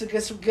yeah, dude. So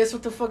guess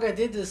what the fuck I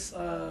did this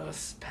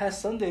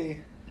past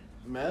Sunday.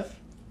 Meth?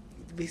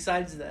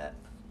 Besides that,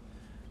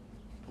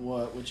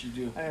 What you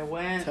do? I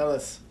went Tell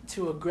us.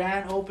 to a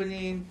grand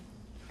opening.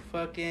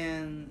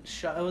 Fucking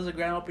shop. It was a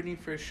grand opening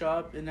for a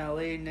shop in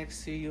LA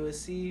next to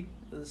USC,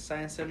 the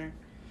Science Center.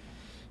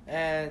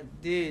 And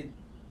dude,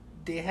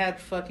 they had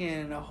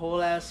fucking a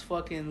whole ass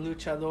fucking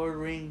luchador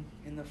ring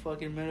in the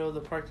fucking middle of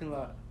the parking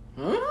lot.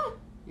 Huh?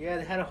 Yeah,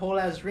 they had a whole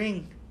ass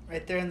ring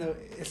right there in the.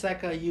 It's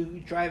like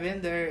you drive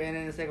in there and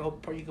then it's like a whole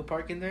you could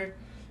park in there,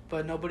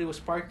 but nobody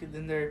was parked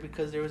in there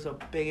because there was a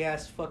big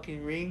ass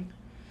fucking ring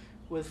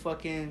with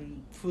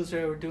fucking fools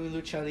that were doing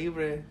lucha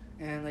libre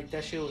and like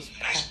that shit was.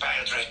 Nice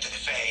pound right to the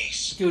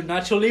face. Dude,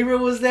 Nacho Libre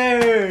was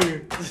there.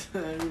 Who's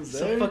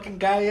Some there? fucking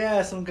guy,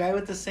 yeah, some guy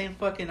with the same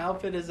fucking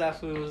outfit as that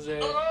fool was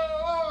there.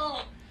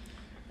 Oh!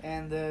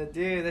 And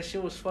dude, that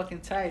shit was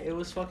fucking tight. It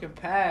was fucking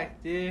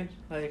packed, dude.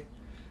 Like,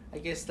 I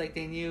guess like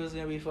they knew it was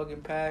gonna be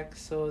fucking packed,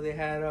 so they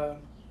had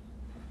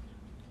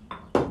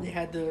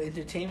the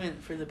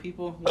entertainment for the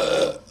people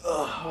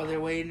while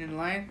they're waiting in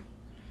line.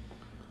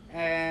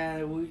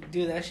 And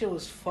dude, that shit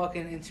was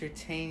fucking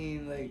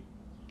entertaining. Like,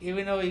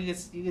 even though you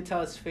could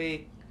tell it's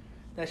fake,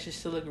 that shit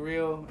still look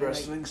real. And,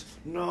 Wrestling's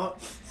not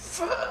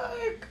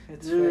fuck.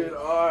 It's Dude, fake.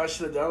 I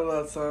should have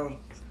downloaded that song.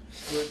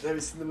 Have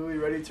you seen the movie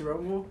Ready to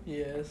Rumble?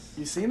 Yes.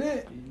 You seen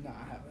it? Nah,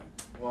 I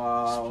haven't.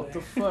 Wow, what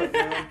the fuck,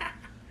 man?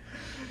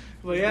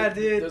 But yeah,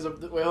 dude. There's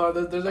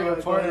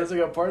like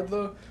a part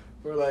though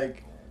where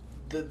like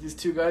these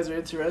two guys are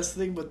into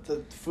wrestling, but the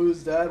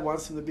fool's dad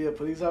wants him to be a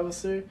police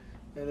officer,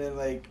 and then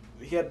like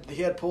he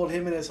had pulled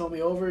him and his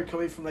homie over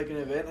coming from like an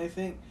event, I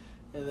think,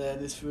 and then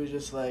this fool was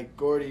just like,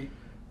 Gordy,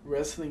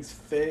 wrestling's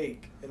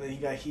fake, and then he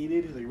got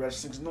heated. He's like,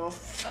 wrestling's no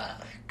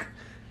fuck.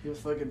 He was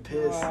fucking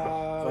pissed.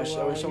 I wish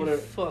I would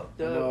have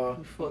fucked up.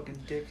 You fucking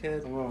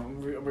dickhead.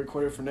 I'm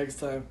recording for next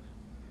time.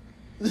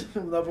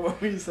 Not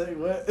what were you saying?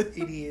 What?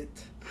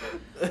 Idiot.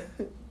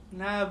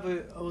 Nah,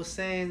 but I was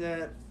saying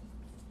that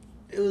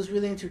it was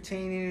really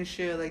entertaining and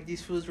shit. Like,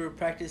 these fools were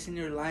practicing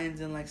their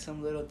lines in like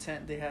some little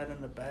tent they had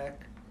in the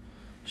back.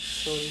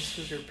 So these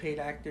fools are paid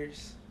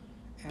actors.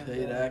 And,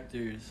 Paid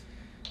actors.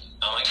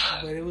 Oh my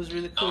god. But it was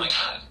really Oh cool. my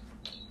god.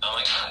 Oh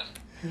my god.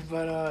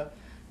 But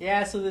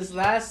yeah, so this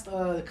last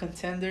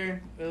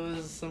contender, it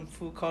was some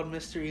fool called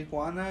Mr.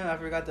 Iguana. I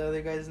forgot the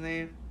other guy's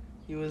name.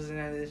 He wasn't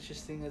as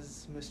interesting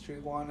as Mr.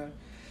 Iguana.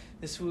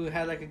 This fool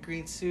had like a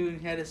green suit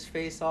and he had his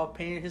face all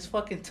painted. His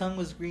fucking tongue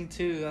was green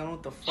too. I don't know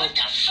what the fuck. What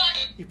the fuck?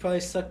 He probably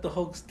sucked the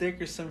Hulk's dick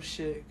or some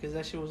shit because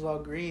that shit was all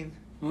green.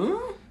 Huh?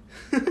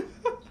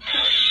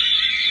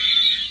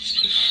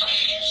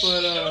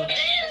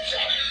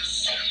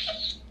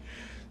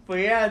 But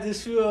yeah,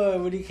 this fool,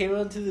 when he came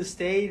onto the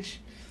stage,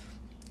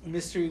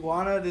 Mr.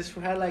 Iguana, this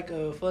fool had like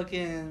a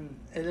fucking,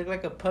 it looked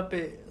like a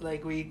puppet,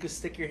 like where you could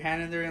stick your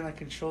hand in there and like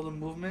control the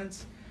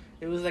movements.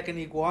 It was like an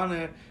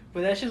iguana,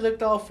 but that shit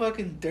looked all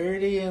fucking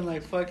dirty and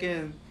like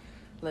fucking,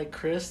 like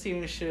crusty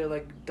and shit,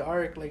 like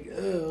dark, like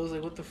ugh. I was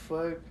like, what the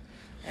fuck?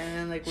 And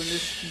then like when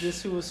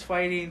this fool was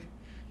fighting,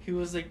 he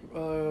was like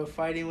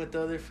fighting with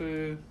the other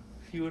fool.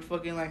 He would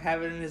fucking like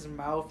have it in his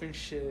mouth and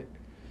shit,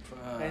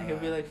 and he'll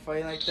be like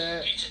fighting like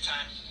that. Pizza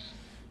time.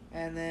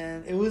 And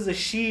then it was a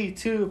she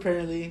too,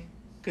 apparently,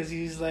 cause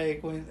he's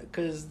like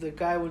cause the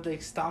guy would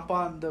like stomp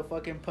on the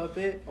fucking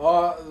puppet.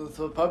 Oh,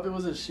 the puppet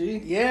was a she?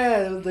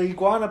 Yeah, the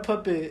iguana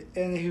puppet,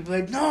 and he'd be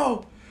like,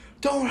 "No,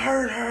 don't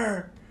hurt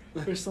her,"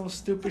 or some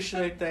stupid shit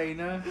like that, you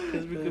know,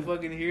 cause we could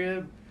fucking hear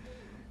him.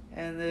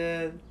 And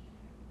then,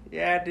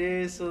 yeah,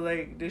 dude. So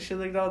like, this shit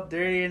looked all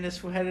dirty, and this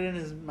fool had it in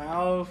his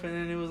mouth, and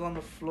then it was on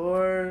the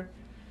floor,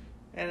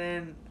 and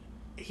then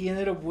he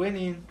ended up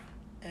winning,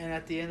 and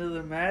at the end of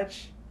the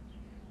match,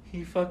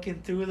 he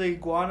fucking threw the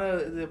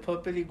iguana, the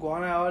puppet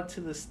iguana, out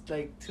to the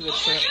to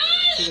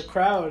the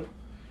crowd,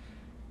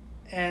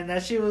 and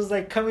that shit was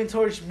like coming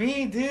towards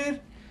me,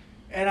 dude.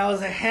 And I was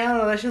like, hell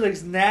no, that shit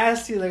looks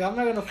nasty. Like, I'm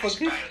not gonna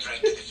fucking, Nice pound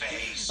right to the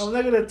face. I'm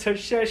not gonna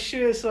touch that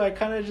shit. So I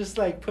kind of just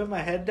like put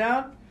my head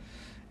down,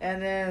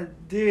 and then,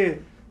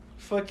 dude,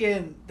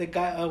 fucking the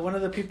guy, one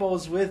of the people I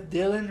was with,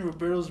 Dylan,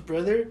 Roberto's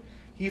brother,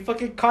 he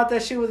fucking caught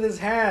that shit with his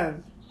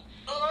hand.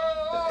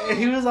 And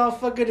he was all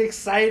fucking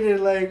excited,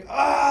 like,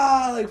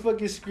 like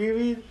fucking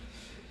screaming.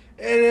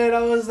 And then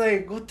I was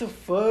like, what the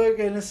fuck?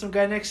 And then some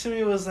guy next to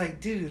me was like,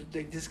 dude,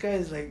 like, this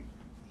guy's like,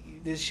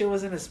 this shit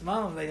was in his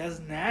mouth. Like, that's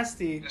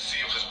nasty. Let's see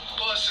if it's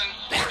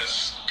bussin' or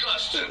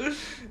disgusting.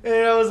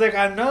 And I was like,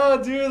 I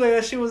know, dude. Like,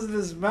 that shit was in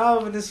his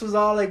mouth, and this was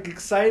all, like,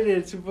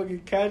 excited to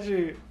fucking catch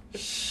it.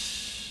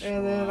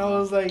 And then I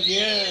was like,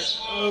 yeah.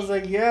 I was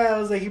like,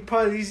 he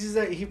probably uses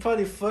that. He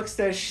probably fucks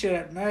that shit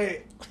at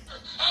night.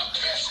 I'm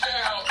pissed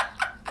out.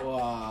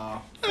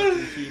 Wow.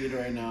 Fucking heated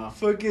right now.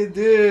 Fucking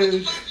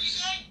dude. What you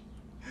say?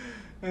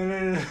 And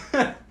then,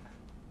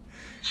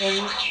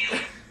 Fuck you.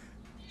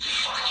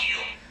 Fuck you.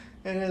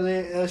 and then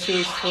that shit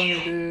was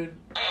funny, dude.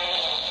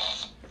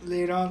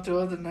 Later on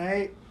throughout the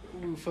night,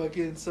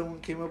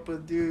 someone came up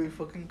with, dude,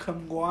 fucking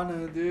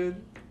Cumguana,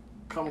 dude.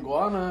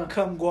 Cumguana.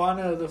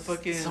 Cumguana, the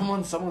fucking...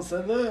 Someone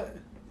said that?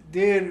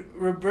 Dude,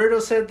 Roberto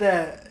said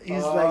that.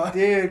 He's like,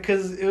 dude,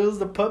 because it was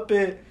the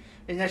puppet,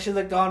 and that shit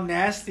looked all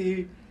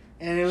nasty,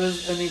 and it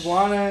was an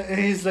iguana, and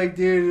he's like,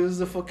 dude, it was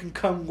the fucking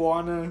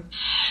Cumguana.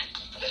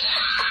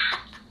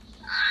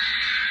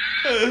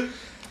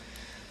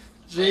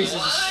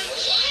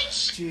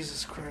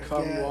 Jesus Christ.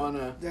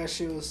 Cumguana. Yeah, that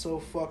shit was so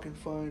fucking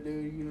funny,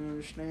 dude. You don't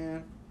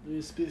understand?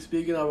 Dude,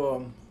 speaking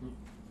of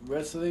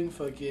wrestling,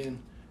 fucking,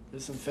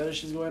 there's some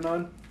fetishes going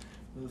on.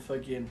 There's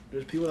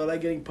people that like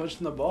getting punched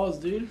in the balls,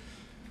 dude.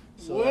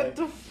 So, what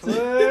the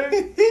fuck?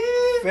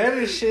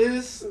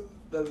 Fetishes?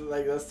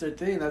 That's their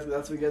thing.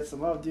 That's what gets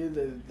them up,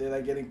 dude. They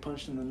like getting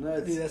punched in the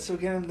nuts. Dude, that's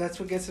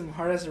what gets them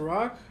hard as a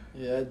rock?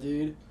 Yeah,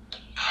 dude.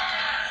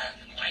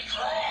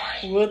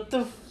 What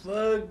the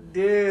fuck,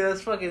 dude?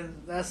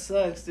 That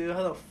sucks, dude.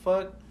 How the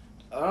fuck?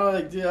 I don't know,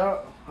 like, dude,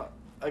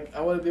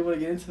 I wouldn't be able to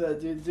get into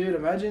that, dude. Dude,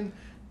 imagine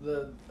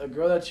a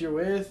girl that you're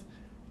with,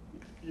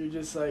 you're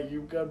just like,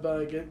 you got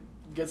about to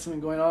get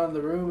something going on in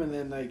the room, and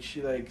then like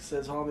she like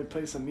says, "Hold on, let me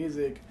play some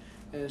music,"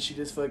 and she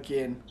just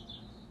fucking.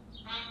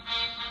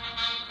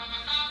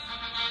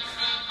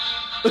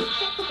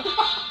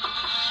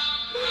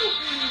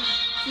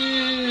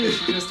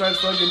 She just starts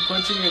fucking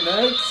punching your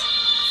nuts.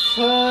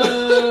 Fuck.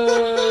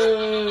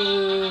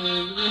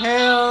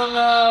 Hell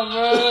no,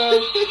 bro.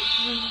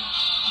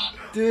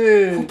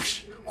 Dude.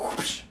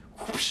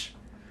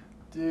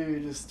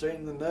 Dude, just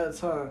straighten the nuts,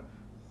 huh?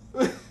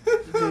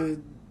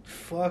 Dude,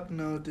 fuck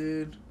no,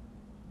 dude.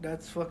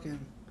 That's fucking...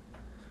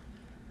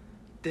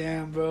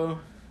 Damn, bro.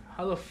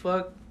 How the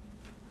fuck?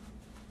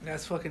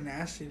 That's fucking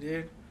nasty,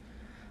 dude.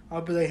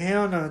 I'll be like,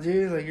 hell no,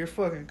 dude. Like, you're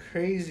fucking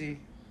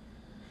crazy.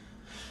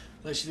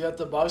 Like, she got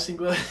the boxing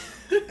glove.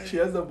 She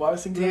has the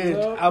boxing gloves Dude,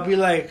 out. I'll be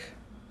like...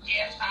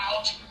 Get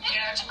out.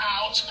 Get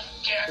out.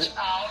 Get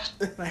out.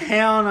 Like,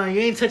 hell no, you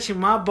ain't touching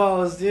my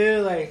balls,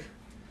 dude. Like,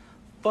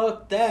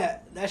 fuck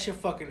that. That shit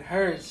fucking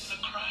hurts.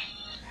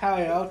 Hell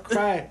yeah, I'll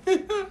cry.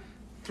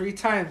 3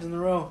 times in a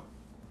row.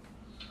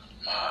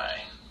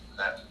 My,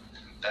 that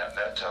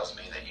tells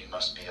me that you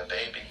must be a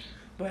baby.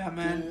 But yeah,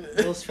 man,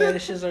 those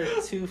fetishes are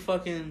too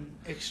fucking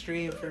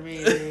extreme for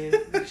me, dude.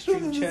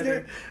 Extreme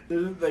cheddar.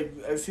 There's like,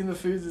 I've seen the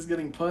foods that's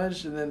getting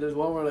punched, and then there's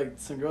one where like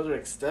some girls are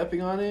like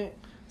stepping on their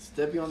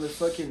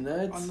fucking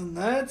nuts. On the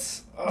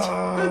nuts?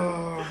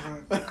 Oh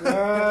my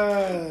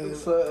god.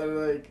 So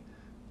like,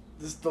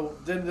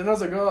 then there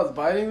was a girl that was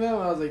biting them.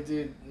 And I was like,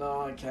 dude,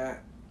 no, I can't.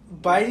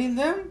 Biting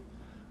them?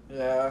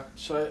 Yeah.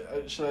 Should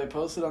I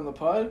post it on the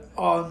pod?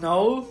 Oh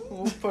no,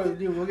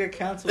 we'll get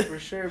canceled for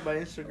sure by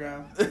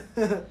Instagram.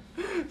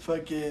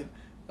 Fucking,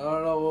 I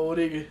don't know. What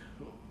do you?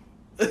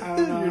 I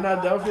don't know. You're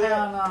not down for that?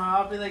 Hell no.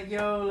 I'll be like,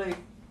 yo,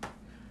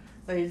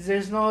 like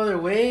there's no other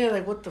way.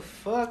 Like, what the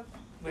fuck?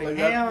 Like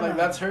hell that, no.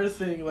 that's her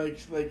thing. Like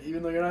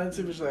even though you're not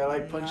into it, she's like, I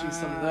like punching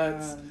some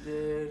nuts.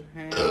 Dude,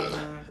 hell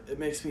no. It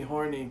makes me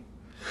horny.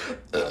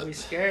 I'd be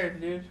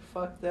scared, dude.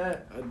 Fuck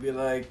that. I'd be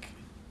like,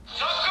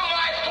 Suck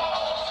my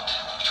balls.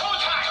 2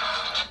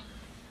 times.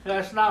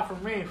 That's not for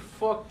me.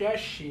 Fuck that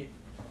shit.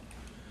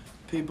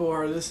 people who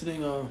are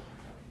listening,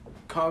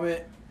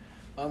 comment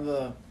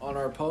on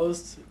our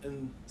post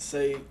and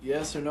say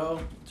yes or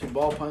no to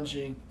ball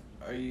punching.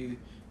 Is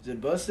it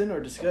busting or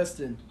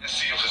disgusting? Let's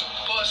see if it's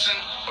busting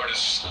or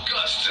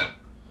disgusting.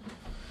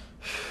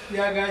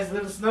 Yeah, guys,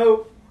 let us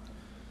know.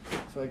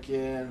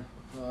 Fucking,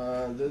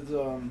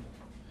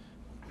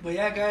 But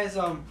yeah, guys,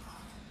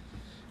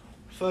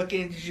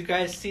 fucking, did you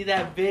guys see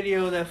that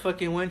video that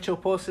fucking Wincho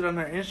posted on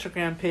our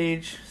Instagram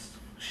page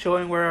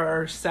showing where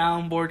our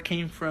soundboard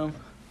came from?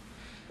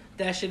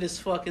 That shit is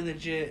fucking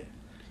legit.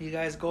 You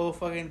guys go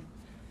fucking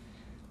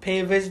pay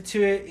a visit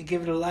to it and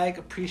give it a like.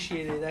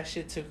 Appreciate it. That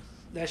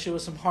shit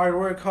was some hard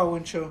work, huh,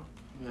 Wincho?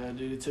 Yeah,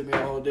 dude, it took me a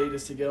whole day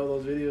just to get all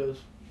those videos.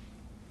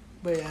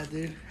 But yeah,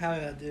 dude. Hell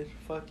yeah, dude.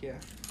 Fuck yeah.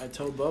 I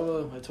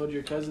told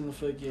your cousin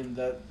fucking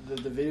that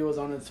the video was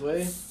on its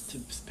way to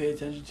pay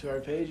attention to our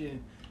page,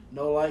 and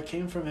no like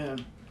came from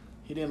him.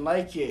 He didn't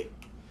like it.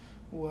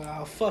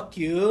 Wow, fuck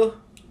you.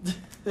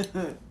 I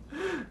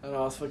know, I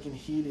was fucking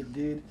heated,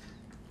 dude.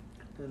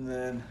 And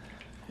then,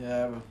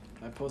 yeah,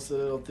 I posted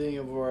a little thing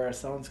of where our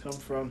sounds come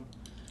from.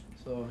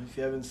 So if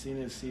you haven't seen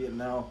it, see it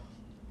now.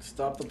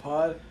 Stop the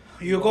pod.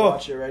 You go.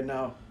 Watch it right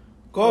now.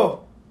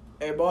 Go.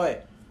 Hey, boy.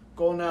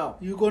 Go now.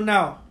 You go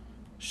now.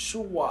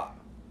 Shua.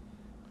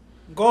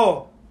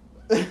 Go.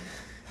 Hey,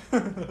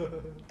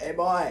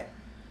 boy.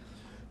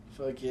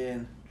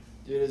 Fucking.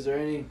 Dude, is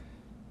there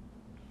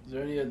Is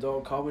there any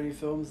adult comedy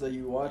films that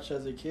you watched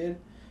as a kid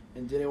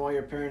and didn't want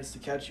your parents to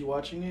catch you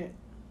watching it?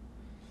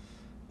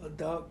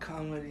 Adult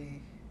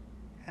comedy.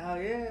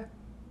 Hell yeah.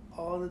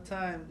 All the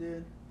time,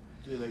 dude.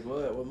 Dude, like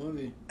what? What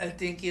movie? I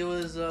think it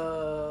was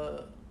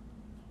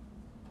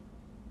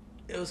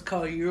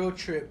called Euro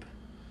Trip.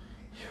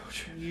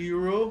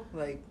 Euro?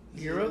 Like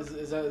Europe?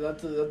 Is that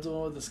the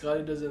one with the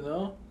Scotty doesn't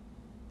know?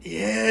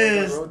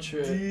 Yes, Road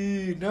Trip.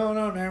 dude. No,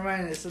 never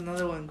mind. It's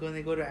another one when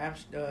they go to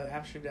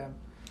Amsterdam.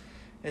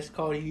 It's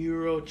called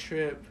Euro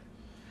Trip.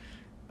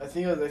 I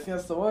think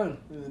that's the one.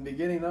 In the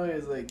beginning, no,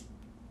 he's like,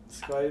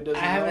 Scotty doesn't know.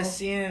 I haven't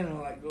seen it in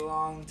like a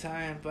long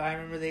time, but I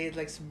remember they had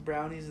like some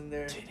brownies in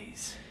there.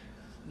 Titties.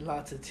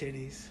 Lots of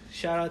titties.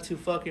 Shout out to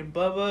fucking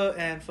Bubba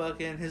and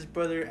fucking his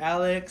brother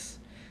Alex.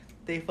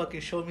 They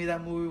fucking showed me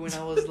that movie when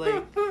I was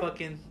like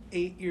fucking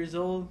 8 years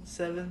old,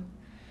 7.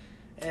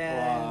 And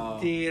Wow.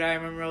 dude, I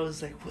remember I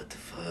was like, what the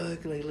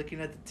fuck? Like looking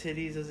at the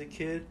titties as a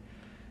kid.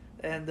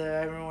 And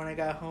I remember when I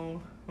got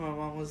home, my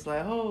mom was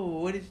like, oh,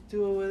 what did you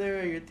do over there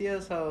at your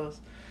tia's house?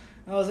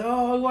 And I was like,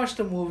 oh, I watched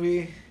a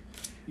movie.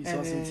 You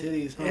saw some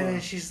titties, huh? And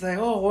then she's like,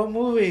 oh, what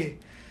movie?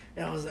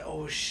 And I was like,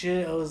 oh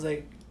shit. I was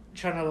like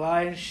trying to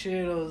lie and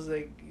shit. I was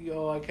like,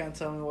 yo, I can't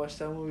tell him to watch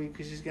that movie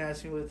because she's going to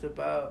ask me what it's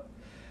about.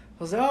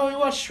 I was like, oh, we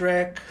watched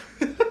Shrek.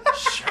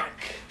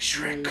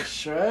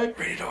 Shrek.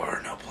 Rated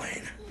R, not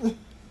playing.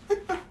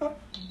 Oh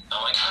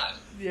my god.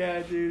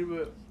 Yeah, dude,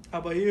 but how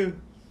about you?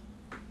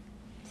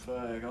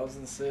 Fuck, I was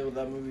gonna say with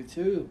that movie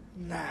too.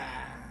 Nah.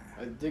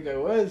 I think I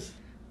was.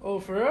 Oh,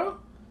 for real?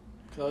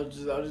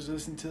 Cause I was just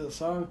listening to the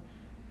song,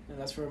 and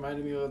that's what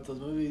reminded me of those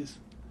movies.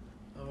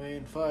 I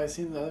mean, fuck, I've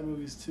seen the other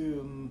movies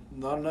too.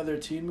 Not another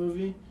teen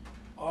movie.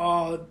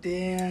 Oh,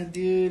 damn,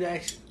 dude.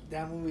 Actually,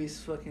 that movie's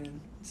fucking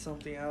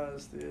something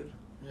else, dude.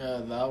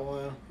 Yeah, that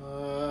one.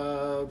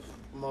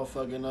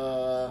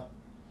 Motherfucking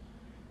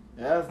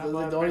yeah, those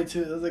like the only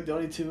two. Those like the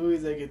only two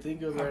movies I could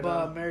think of How right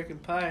about now. American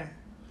Pie?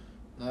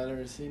 No, I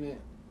never seen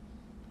it.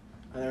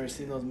 I never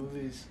seen those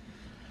movies.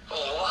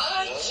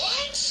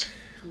 What?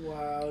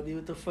 Wow, dude,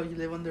 what the fuck? You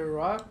live under a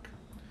rock?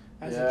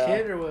 As Yeah. a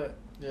kid or what?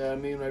 Yeah,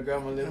 me and my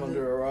grandma live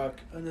under a rock.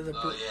 Under the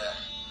Oh yeah,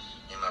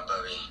 you're my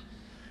buddy.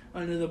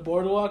 under the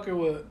boardwalk or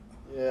what?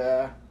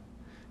 Yeah.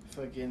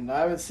 Fucking, I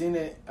haven't seen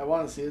it. I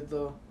want to see it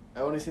though.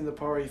 I only seen the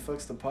part where he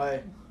fucks the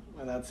pie,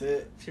 and that's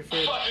it. It's your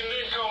favorite. Fucking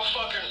Nico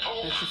fucking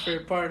poop. That's your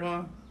favorite part,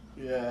 huh?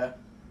 Yeah.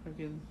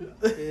 Fucking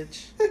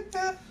bitch.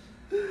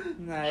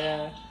 Nah,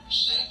 yeah.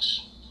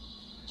 Sex?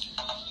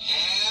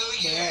 Hell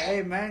But yeah.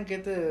 hey, man,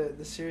 get the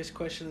serious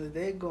question of the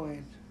day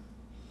going.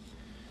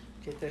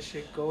 Get that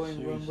shit going,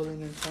 Serious.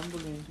 rumbling and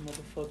tumbling,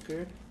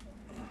 motherfucker.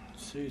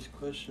 Serious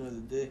question of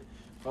the day.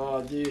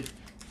 Oh, dude.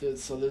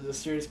 So there's a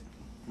serious.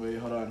 Wait,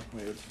 hold on.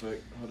 Wait, what the fuck?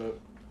 Hold up.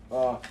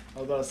 Oh, I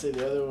was about to say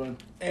the other one.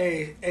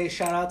 Hey,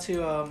 shout out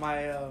to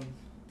my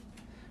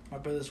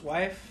brother's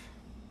wife.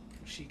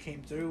 She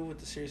came through with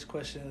the serious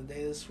question of the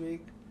day this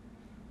week.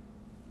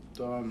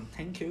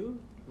 Thank you.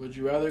 Would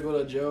you rather go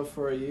to jail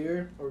for a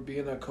year or be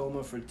in a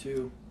coma for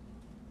 2?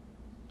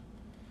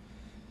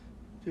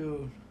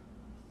 Dude,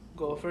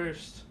 go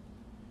first.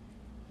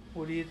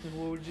 What do you think?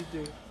 What would you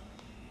do?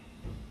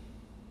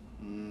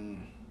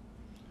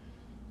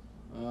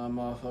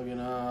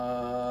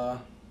 Motherfucking,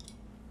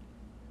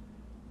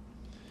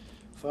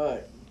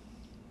 fuck.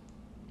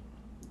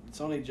 It's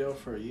only jail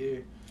for a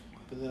year,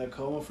 but then a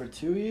coma for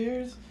 2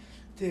 years?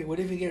 Dude, what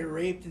if you get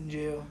raped in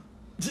jail?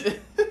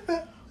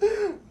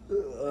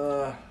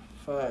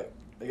 Fuck.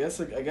 I guess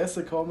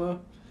a coma.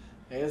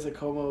 I guess a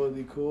coma would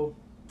be cool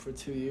for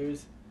 2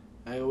 years.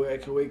 I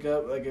could wake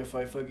up like if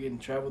I fucking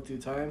travel through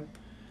time,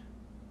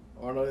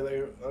 or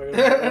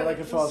like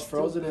if I was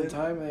frozen in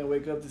time and I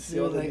wake up to see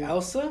all Dude, the like new,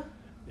 Elsa?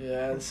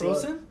 yeah,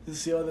 Frozen? to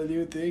see all the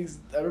new things.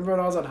 I remember when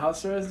I was on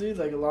house arrest, dude,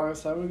 like a long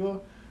time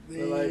ago. But,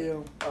 like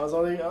Damn. I was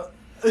only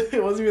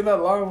it wasn't even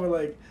that long, but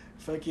like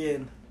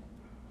fucking.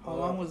 How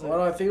long was it?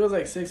 Well, I think it was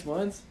like 6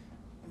 months.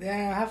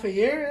 Damn, half a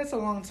year? That's a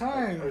long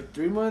time. Or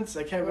 3 months.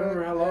 I can't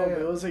remember how long, but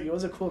it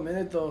was a cool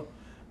minute though.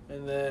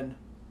 And then,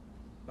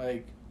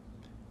 like,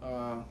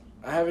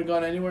 I haven't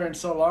gone anywhere in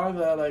so long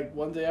that like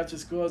one day after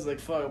school I was like,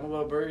 fuck, I'm gonna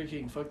go to Burger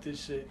King. Fuck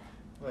this shit.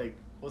 Like,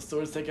 what's the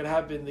worst that could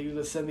happen? They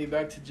gonna send me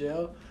back to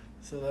jail.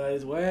 So then I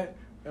just went,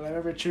 and I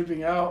remember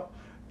tripping out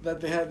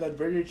that that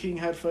Burger King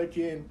had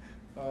fucking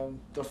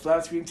the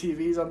flat screen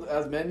TVs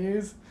as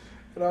menus,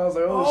 and I was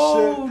like,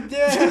 oh shit.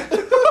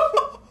 Damn.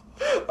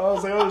 I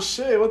was like, oh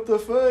shit, what the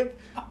fuck?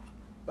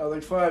 I was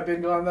like, fuck, I've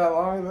been gone that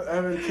long. I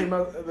haven't came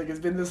out, like, it's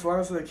been this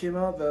long since I came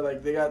out that,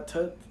 like, they got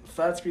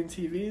flat screen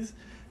TVs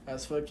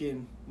as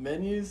fucking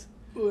menus.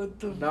 What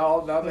the Now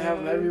they have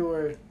them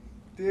everywhere.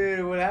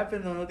 Dude, what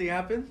happened though? Nothing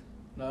happened?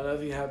 No,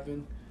 nothing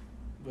happened.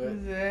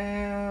 But,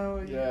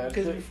 Damn. yeah,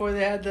 Because but- before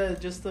they had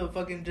just a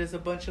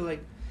bunch of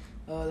like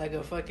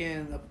a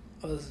fucking,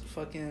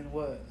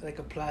 like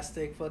a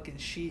plastic fucking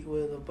sheet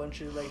with a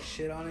bunch of like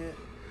shit on it.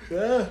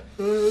 yeah,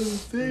 that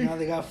was the And thing. now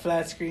they got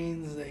flat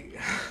screens. Like,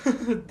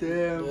 damn,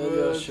 Yeah,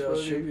 bro. I'll show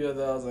you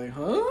that. I was like,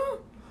 huh?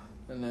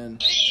 And then,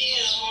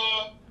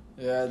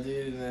 yeah,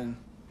 dude, and then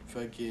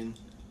fucking,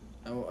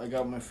 I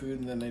got my food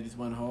and then I just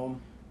went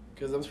home.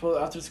 Because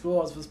after school,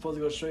 I was supposed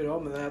to go straight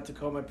home, and then I had to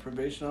call my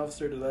probation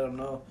officer to let him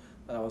know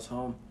that I was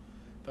home.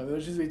 But I mean, it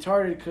was just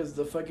retarded because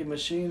the fucking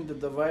machine, the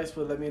device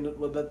would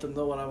let them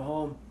know when I'm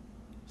home.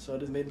 So it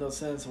just made no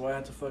sense why I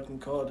had to fucking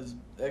call this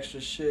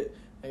extra shit.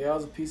 Like, I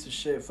was a piece of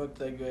shit. Fuck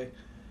that guy.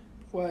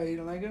 Why, you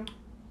don't like him?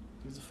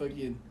 He was a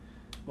fucking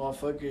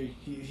motherfucker.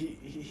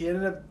 He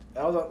ended up...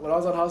 when I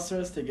was on house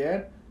arrest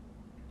again...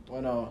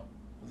 Well, no.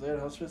 Was I on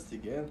house arrest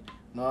again?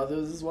 No, there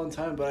was this one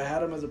time, but I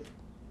had him as a...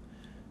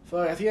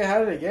 Fuck, I think I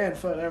had it again.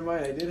 Fuck, never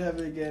mind. I did have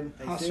it again.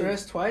 House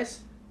arrest twice?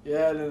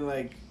 Yeah, and then,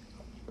 like...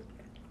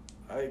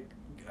 I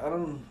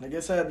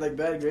guess I had, like,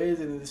 bad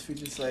grades, and this fool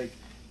just, like...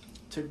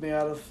 took me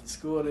out of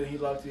school, and then he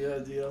locked me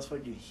up, dude. I was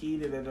fucking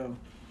heated at him.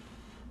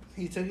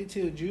 He took you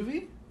to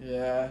juvie?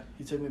 Yeah,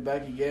 he took me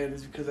back again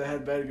just because I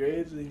had bad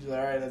grades, and he was like,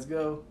 alright, let's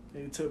go.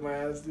 And he took my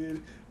ass,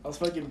 dude. I was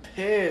fucking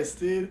pissed,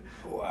 dude.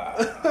 Wow.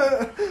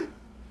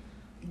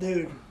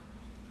 Dude,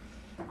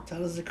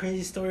 tell us a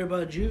crazy story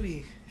about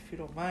juvie, if you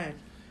don't mind.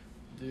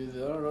 Dude,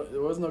 I don't know.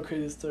 There was no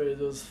crazy story. It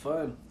was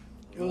fun.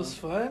 It was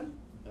fun?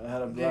 I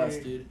had a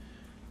blast, dude.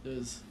 It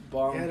was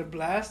bomb. You had a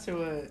blast or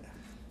what?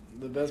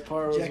 The best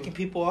part was... Jacking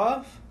people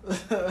off?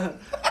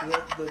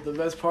 the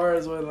best part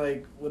is when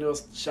it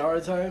was shower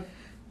time.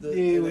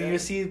 When you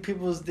see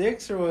people's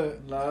dicks or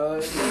what?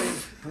 Nah,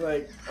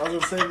 like I was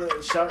gonna say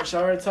the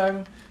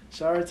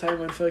shower time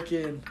when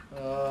fucking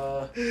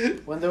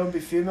when there would be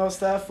female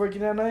staff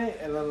working at night,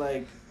 and then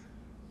like,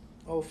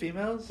 oh,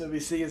 females? they'd be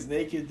seeing us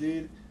naked,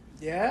 dude.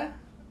 Yeah,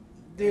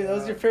 dude, that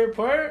was your favorite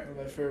part.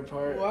 My favorite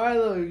part. Why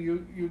though?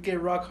 You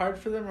get rock hard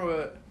for them or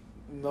what?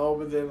 No,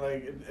 but then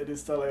like it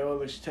just felt like, oh,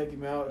 like she's taking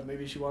me out,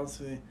 maybe she wants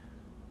me.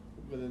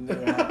 But then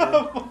never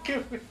happened.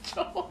 Fucking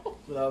windshow.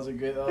 But that was a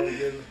good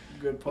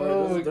part.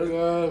 Oh my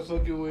god,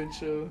 fucking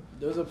windshow.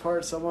 There was a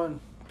part someone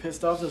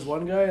pissed off this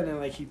one guy, and then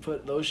like he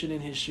put lotion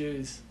in his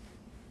shoes.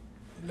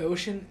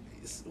 Lotion?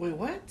 Wait,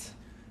 what?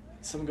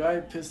 Some guy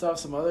pissed off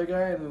some other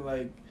guy, and then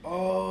like, in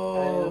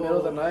the middle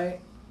of the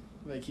night,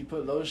 like he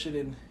put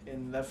lotion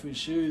in that fool's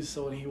shoes.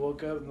 So when he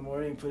woke up in the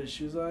morning and put his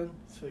shoes on,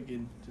 it's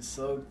fucking just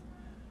soaked.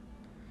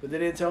 But they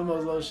didn't tell him it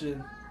was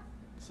lotion.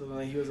 So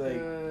then he was like,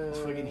 was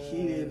fucking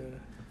heated.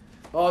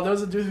 Oh, there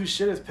was a dude who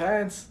shit his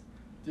pants.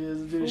 Dude, there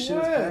was a dude who shit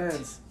his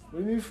pants. What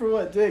do you mean for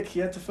what, dick? He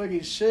had to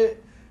fucking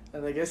shit,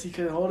 and I guess he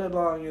couldn't hold it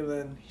long, and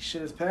then he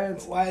shit his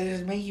pants. Why,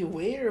 did it make you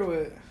wait or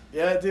what?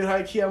 Yeah, dude,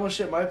 high key, I almost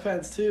shit my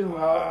pants too.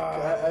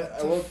 I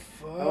woke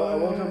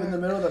up in the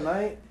middle of the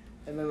night,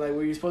 and then like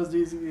what you're supposed to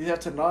do is you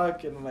have to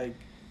knock, and like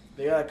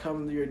they gotta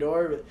come to your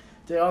door. But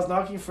dude, I was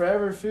knocking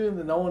forever, food, and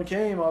then no one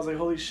came. I was like,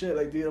 holy shit,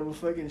 like dude, I'm gonna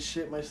fucking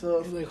shit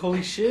myself. You're like,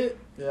 holy shit.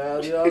 Yeah,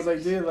 dude, I was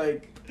like, dude,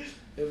 like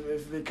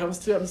if it comes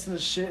to it, I'm just gonna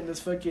shit in this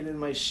fucking in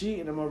my sheet,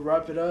 and I'm gonna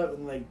wrap it up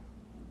and like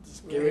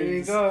just get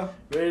ready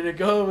to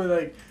go. But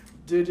like,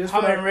 dude, just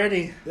when I'm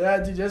ready. Yeah,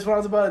 dude, just when I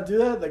was about to do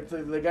that, like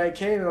the guy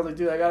came, and I was like,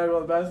 dude, I gotta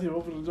go to the bathroom,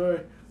 open the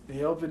door. And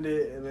he opened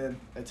it, and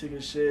then I took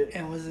a shit.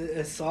 And was it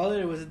a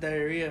solid or was it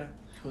diarrhea?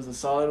 It was a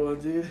solid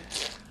one, dude.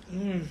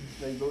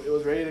 Like, it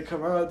was ready to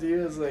come out, dude.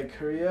 It was like,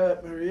 hurry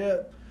up.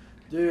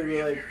 Dude,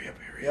 hurry up.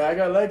 Yeah, I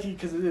got lucky,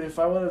 because if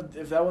that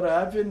would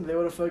have happened, they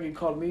would have fucking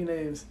called me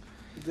names.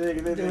 They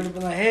would have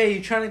been like, hey,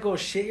 you trying to go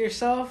shit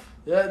yourself?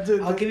 Yeah,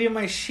 dude. I'll give you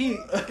my sheet.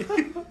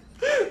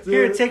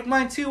 Here, take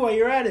mine too while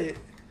you're at it.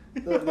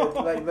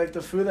 like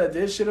the food that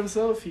did shit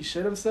himself, he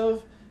shit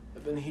himself,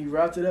 and then he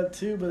wrapped it up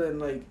too, but then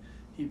like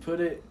he put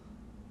it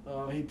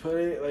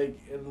like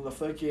in the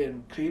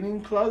fucking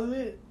cleaning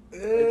closet, I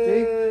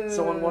think.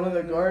 So when one of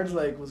the guards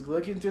like was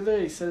looking through there,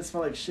 he said it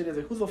smelled like shit. He's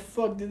like, who the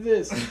fuck did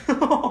this?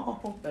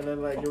 And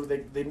then like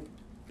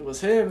it was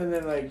him, and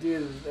then like,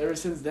 dude, ever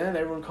since then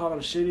everyone called him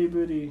Shitty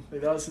Booty. Like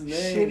that was his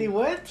name. Shitty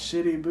what?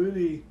 Shitty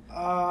Booty.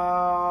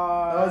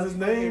 That was his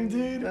name,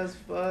 dude. That's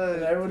fun.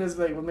 And everyone just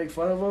like would make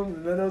fun of him.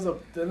 And then there was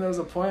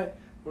a point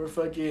where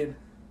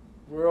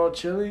we're all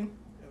chilling.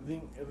 I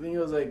think it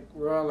was like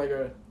we're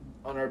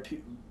on our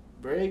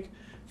break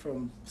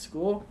from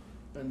school,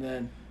 and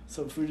then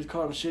some food just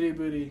called him Shitty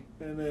Booty,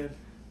 and then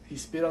he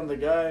spit on the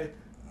guy.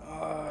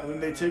 And then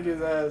they took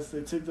his ass.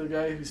 They took the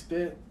guy who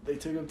spit. They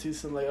took him to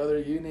some like other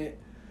unit,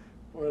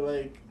 or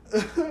like.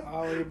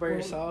 Were you by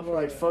yourself? Or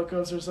like fuck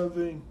ups or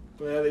something.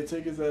 But yeah, they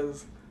took his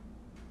ass.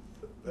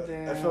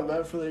 Damn. I felt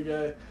bad for the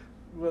guy,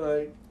 but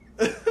like,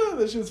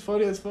 that shit's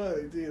funny as fuck,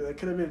 dude. That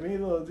could have been me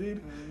though, dude.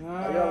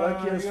 Nah, I got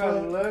lucky as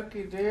fuck.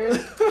 Lucky,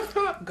 dude.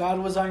 God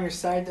was on your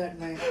side that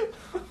night.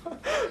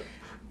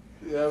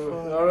 Yeah,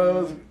 but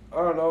I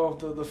don't know.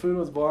 The food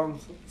was bomb.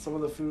 Some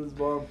of the food was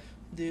bomb.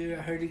 Dude,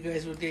 I heard you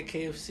guys would get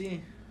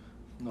KFC.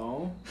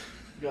 No,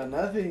 got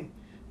nothing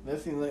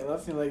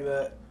like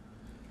that.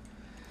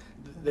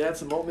 They had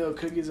some oatmeal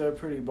cookies that are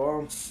pretty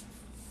bomb.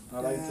 I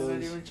like those.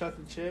 Not even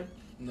chocolate chip.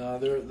 No,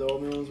 the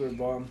oatmeal ones were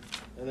bomb.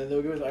 And then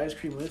they'll give us ice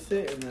cream with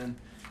it, and then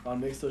I'll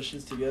mix those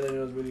shits together, and it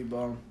was really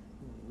bomb.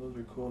 Those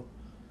were cool.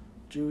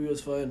 Juvie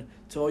was fun.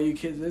 To all you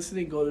kids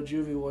listening, go to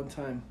Juvie one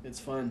time. It's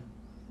fun.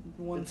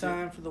 One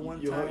time for the one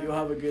time. You'll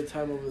have a good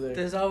time over there.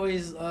 There's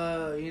always,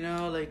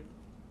 like,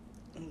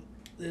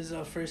 There's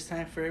a first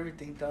time for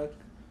everything, dog.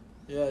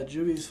 Yeah,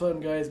 Juvie's fun,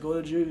 guys. Go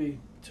to Juvie.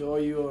 To all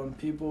you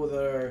people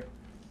that are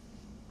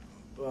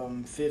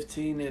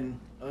 15 and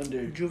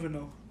under.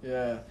 Juvenile.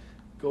 Yeah,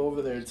 go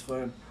over there. It's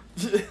fun.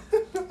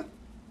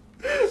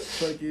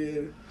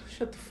 Fucking.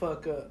 Shut the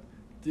fuck up.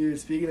 Dude,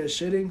 speaking of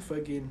shitting,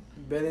 fucking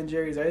Ben and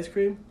Jerry's ice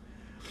cream.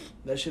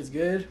 That shit's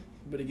good,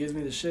 but it gives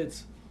me the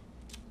shits.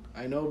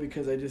 I know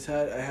because I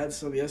had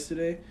some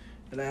yesterday,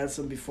 and I had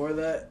some before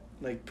that,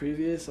 like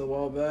previous, a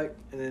while back,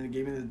 and then it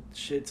gave me the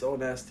shits all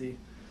nasty.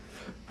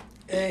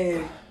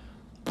 Hey.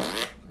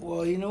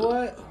 Well, you know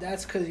what?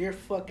 That's because you're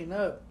fucking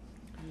up.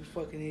 You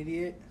fucking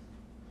idiot.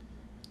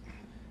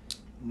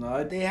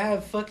 No, They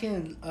have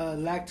fucking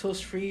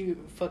lactose-free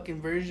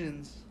fucking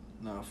versions.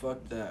 no,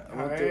 fuck that. I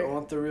Alright.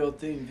 want the real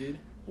thing, dude.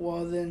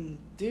 Well, then,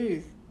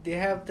 dude, they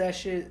have that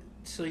shit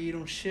so you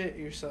don't shit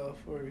yourself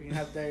or you can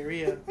have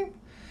diarrhea.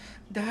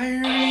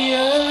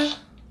 Diarrhea!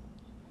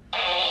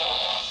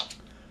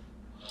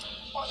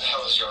 Why the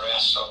hell is your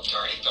ass so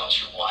dirty?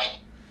 Don't you wipe?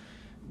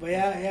 But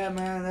yeah,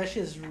 man, that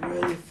shit's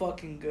really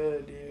fucking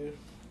good, dude.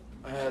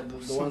 I had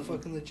the Some one.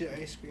 fucking legit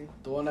ice cream.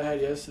 The one I had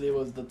yesterday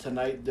was the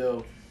Tonight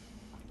Dough.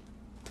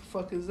 The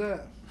fuck is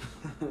that?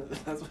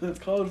 That's what it's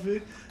called,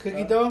 dude.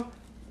 Cookie dough?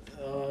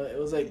 It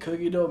was like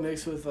cookie dough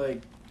mixed with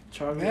like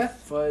chocolate Meth?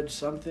 fudge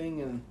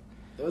something, and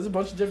there was a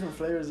bunch of different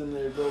flavors in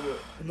there, bro.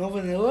 But No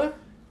vanilla?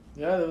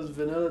 yeah, there was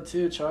vanilla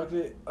too,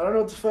 chocolate. I don't know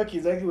what the fuck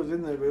exactly was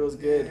in there, but it was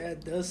good. Yeah,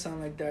 it does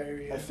sound like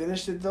diarrhea. I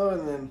finished it though,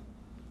 and then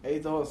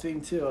ate the whole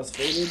thing too. I was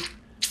faded,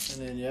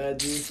 and then yeah,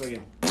 dude,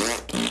 fucking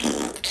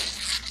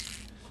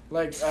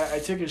like I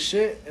took a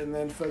shit, and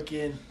then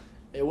fucking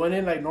it went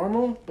in like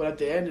normal, but at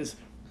the end just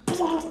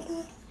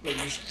like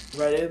just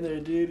right in there,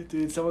 dude.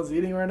 Dude, someone's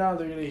eating right now.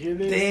 They're gonna hear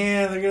this.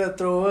 Damn, they're gonna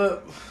throw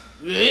up.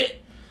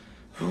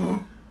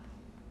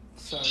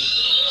 Sorry.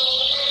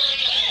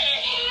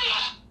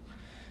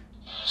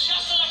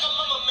 Just like a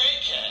mama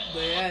maker.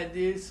 But yeah,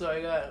 dude, so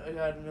I got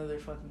another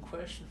fucking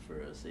question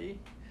for us, see?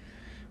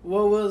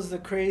 What was the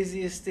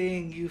craziest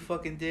thing you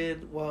fucking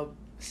did while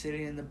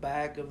sitting in the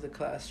back of the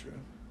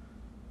classroom?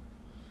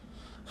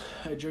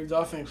 I jerked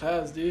off in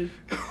class, dude.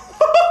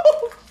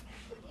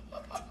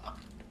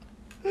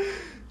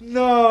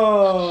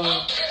 No!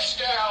 I'm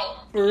pissed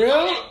out. For real?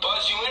 I'm gonna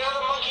buzz you in. How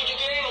the monkey did you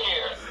get in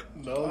here?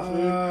 No,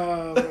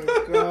 Oh my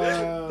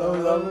god. That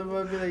was- I was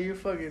about to be like, you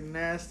fucking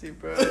nasty,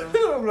 bro.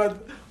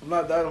 I'm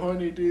not that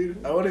horny,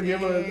 dude. I wouldn't be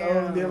able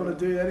to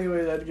do it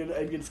anyway.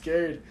 I'd get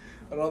scared.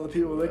 And all the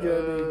people looking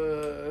at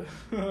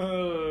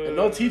me. And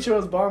no teacher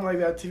was bomb like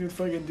that to even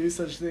fucking do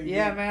such things.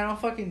 Yeah, dude. man, I'm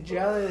fucking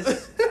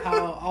jealous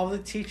how all the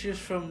teachers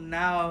from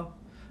now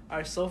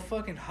are so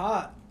fucking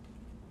hot.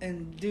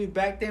 And dude,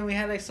 back then we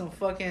had like some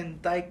fucking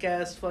dyke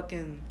ass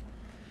fucking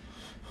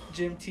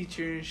gym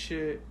teacher and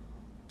shit.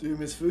 Dude,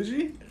 Miss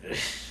Fuji?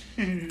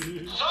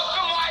 Suck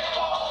my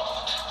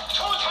ball.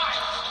 2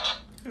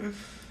 times.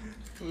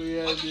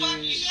 Yeah, What the fuck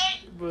you dude. say?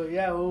 But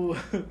yeah,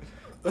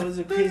 what was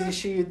the crazy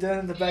shit you done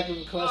in the back of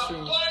the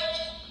classroom? What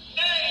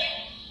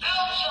name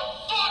out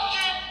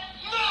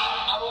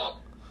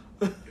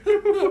your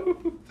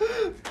fucking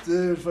mouth?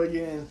 Dude,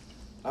 fucking...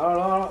 I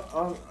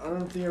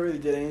don't think I really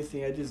did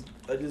anything. I just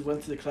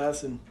went to the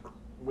class and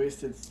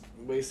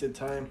wasted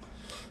time.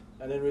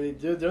 I didn't really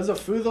do. There was a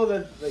food though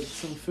that like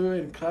some food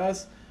in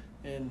class,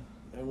 and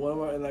one of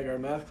our in like our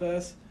math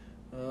class,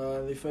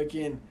 they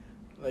fucking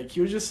like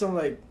he was just some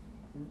like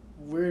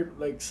weird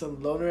like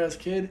some loner ass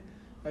kid,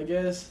 I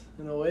guess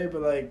in a way.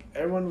 But like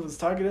everyone was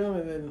talking to him,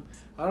 and then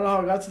I don't know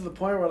how it got to the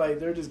point where like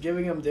they're just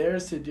giving him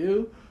dares to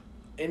do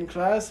in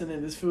class, and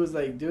then this fool was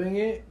like doing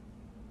it.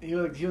 He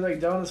was like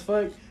down as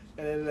fuck.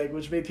 And then, like,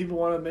 which made people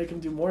want to make him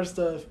do more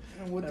stuff.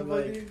 And what the And, fuck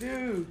like, did you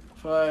do?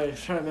 I'm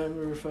trying to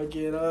remember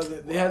fucking.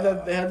 They had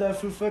that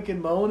fool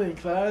fucking moan in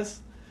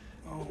class,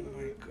 Oh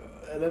my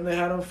god. and then they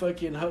had him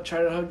fucking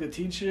try to hug the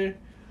teacher.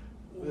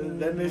 And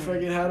then they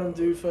fucking had him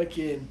do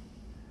fucking.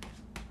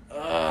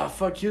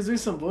 Fuck, he was doing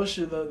some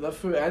bullshit. That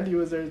fool Andy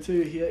was there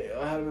too.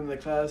 I had him in the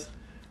class.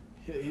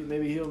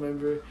 Maybe he'll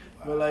remember.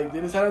 But like,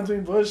 they just had him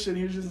doing bullshit.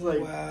 He was just like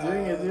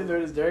doing it, dude. They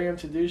were just daring him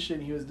to do shit,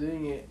 and he was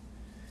doing it.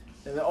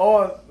 And then,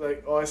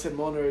 I said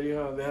moan already,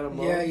 huh? They had him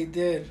moan. Yeah, you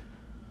did.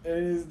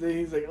 And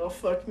he's like, oh,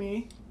 fuck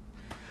me.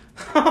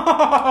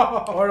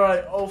 Or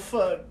like, oh,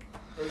 fuck.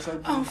 Or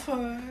something. Oh fuck.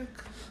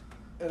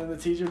 And then the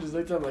teacher just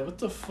looked at him like, what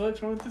the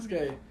fuck's wrong with this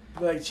guy?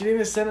 Like, she didn't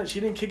even send him, she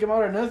didn't kick him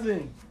out or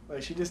nothing.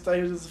 Like, she just thought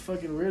he was just a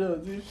fucking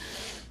weirdo, dude.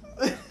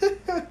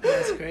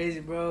 That's crazy,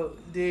 bro.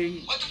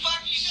 Dude, What the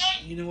fuck you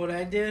say? you know what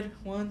I did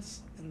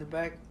once in the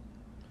back?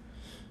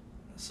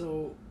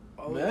 So.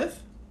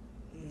 Meth?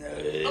 No.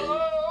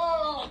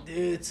 Oh.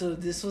 Dude, so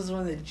this was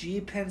when the G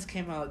pens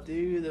came out,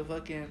 dude.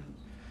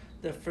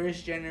 The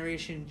first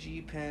generation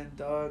G pen,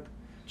 dog.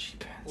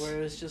 Where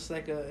it was just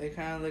like it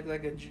kind of looked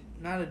like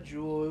not a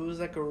jewel. It was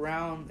like a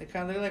round. It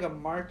kind of looked like a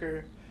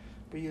marker,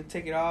 but you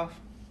take it off,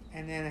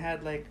 and then it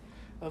had like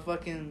a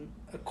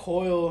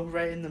coil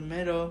right in the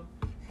middle,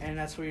 and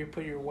that's where you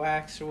put your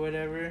wax or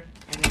whatever,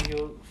 and then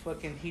you'll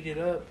fucking heat it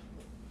up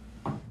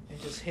and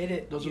just hit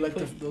it. Those You are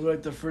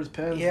like the first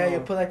pens. Yeah, huh?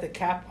 you put like the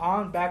cap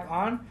back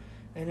on,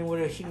 and then when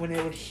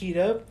it would heat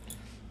up,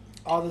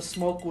 all the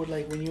smoke would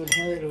like when you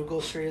inhale it, it would go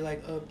straight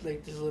like up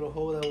like this little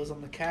hole that was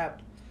on the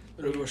cap.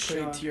 It'll go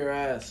straight to your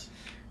ass.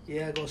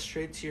 Yeah, go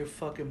straight to your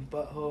fucking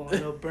butthole,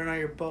 and it'll burn all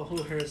your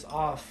butthole hairs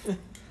off,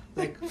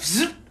 like.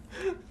 Zip.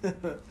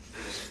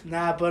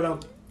 Nah,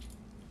 but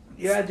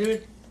yeah,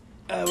 dude.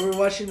 We were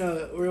watching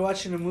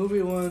a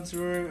movie once.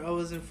 I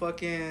was in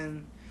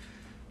fucking.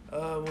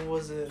 What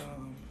was it?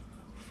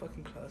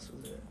 Fucking class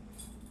was it?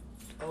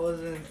 I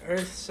was in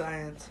Earth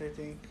Science, I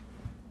think,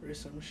 or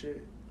some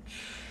shit.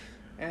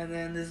 And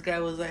then this guy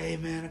was like, "Hey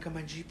man, I got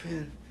my G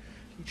pen.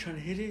 You trying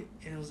to hit it?"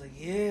 And I was like,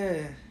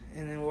 "Yeah."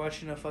 And then we're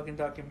watching a fucking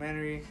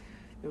documentary.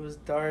 It was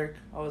dark.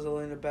 I was all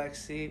in the back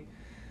seat.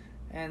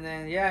 And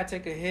then yeah, I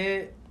took a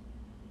hit.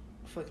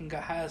 Fucking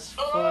got high as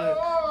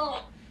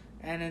fuck.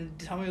 And then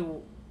tell me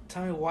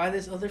why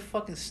this other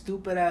fucking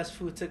stupid ass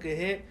fool took a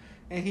hit,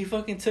 and he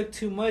fucking took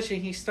too much,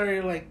 and he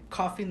started like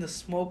coughing the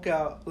smoke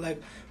out,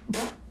 like.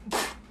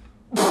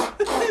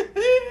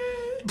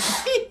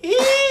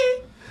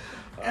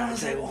 And I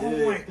was like,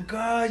 oh my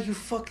god, you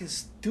fucking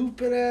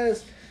stupid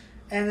ass.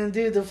 And then,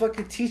 dude,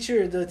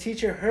 the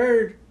teacher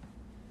heard.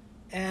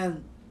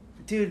 And,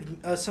 dude,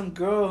 some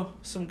girl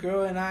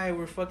and I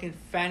were fucking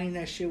fanning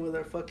that shit with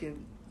our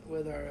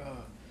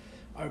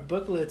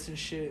booklets and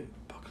shit.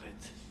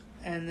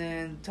 And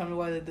then tell me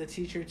why the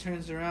teacher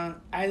turns around.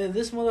 Either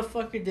this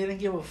motherfucker didn't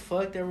give a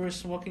fuck that we were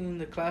smoking in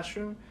the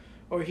classroom,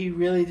 or he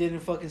really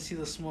didn't fucking see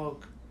the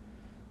smoke.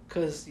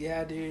 Cause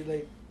yeah, dude,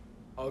 like,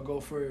 I'll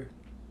go for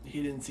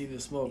he didn't see the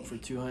smoke for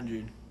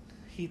 200.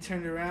 He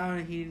turned around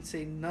and he didn't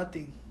say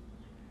nothing.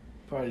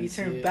 Probably he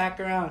turned back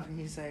around and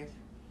he's like,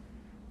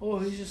 "Oh,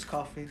 he's just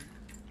coughing."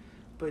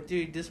 But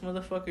dude, this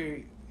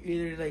motherfucker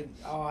either like,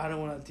 "Oh, I don't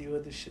want to deal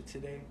with this shit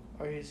today,"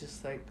 or he's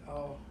just like,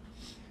 "Oh,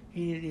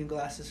 he needed new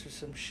glasses or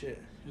some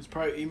shit." He was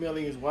probably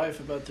emailing his wife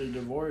about their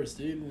divorce,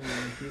 dude. And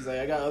he's like,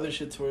 "I got other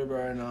shit to worry about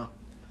right now.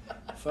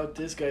 Fuck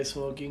this guy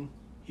smoking.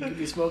 He could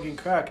be smoking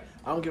crack.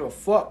 I don't give a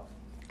fuck."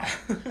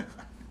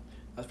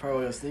 That's probably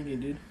what I was thinking,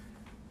 dude.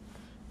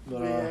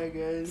 But yeah,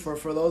 guys.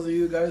 For those of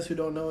you guys who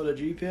don't know what a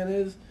G pen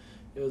is,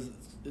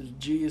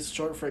 G is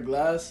short for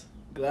glass.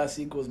 Glass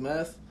equals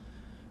meth.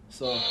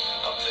 So I'm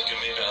thinking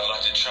maybe I'd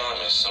like to try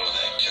me some of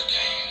that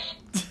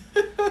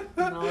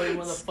cocaine. No, you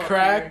motherfucker.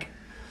 Crack.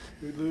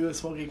 We were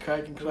smoking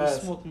crack in class.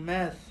 We smoked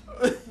meth.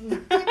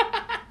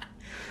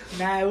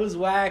 Nah, it was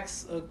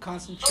wax,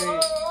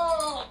 concentrate.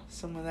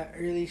 Some of that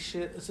early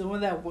shit. Some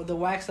of that the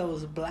wax that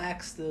was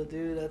black still,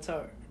 dude. That's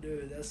how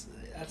Stupid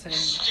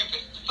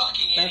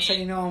fucking idiot. That's how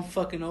you know I'm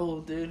fucking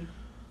old, dude.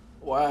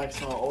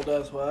 Wax, old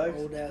ass wax.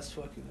 Old ass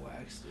fucking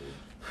wax, dude.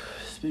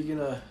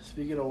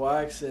 Speaking of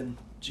wax and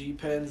G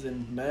pens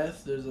and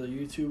meth, there's a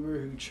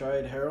YouTuber who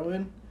tried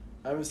heroin.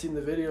 I haven't seen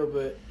the video,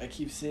 but I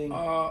keep seeing.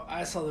 Oh,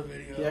 I saw the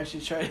video. He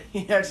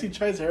actually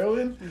tries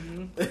heroin.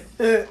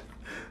 Mm-hmm.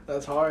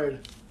 That's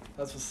hard.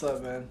 That's what's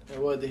up, man.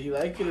 And what, did he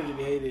like it or did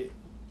he hate it?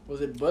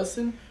 Was it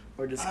bussin'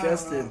 or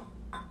disgusting?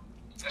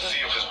 Let's see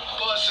if it's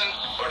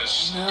bussin' or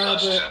No,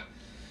 disgusting. but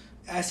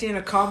I seen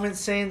a comment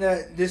saying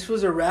that this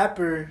was a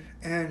rapper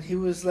and he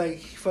was like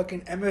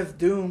fucking MF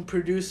Doom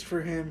produced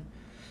for him,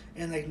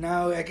 and like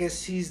now I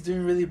guess he's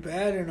doing really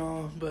bad and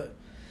all. But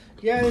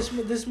yeah,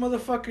 this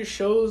motherfucker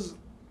shows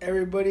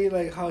everybody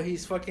like how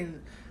he's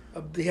fucking.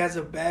 He has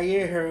a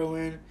baggie of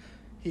heroin.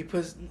 He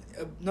puts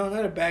no,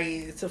 not a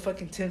baggie. It's a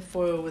fucking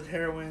tinfoil with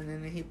heroin,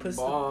 and he puts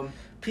the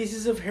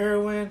pieces of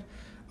heroin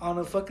on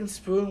a fucking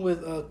spoon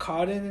with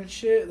cotton and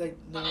shit, like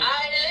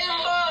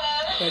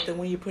the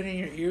one you put in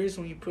your ears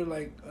when you put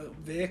like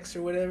Vicks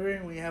or whatever,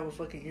 when you have a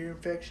fucking ear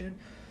infection.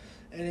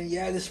 And then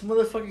yeah, this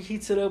motherfucker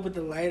heats it up with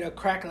a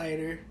crack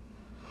lighter,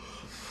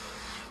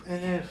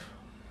 and then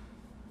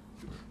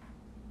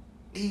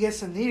he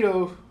gets a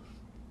needle,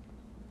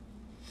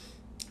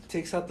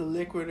 takes out the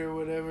liquid or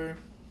whatever,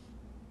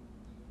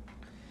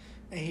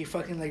 and he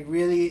fucking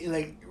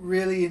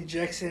really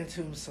injects it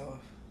into himself.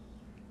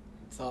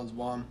 Sounds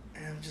bomb.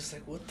 And I'm just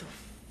like, what the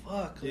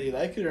fuck? Did he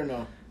like it or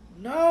no?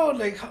 No,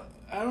 like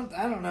I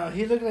don't know.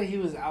 He looked like he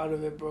was out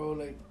of it, bro.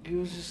 Like he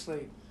was just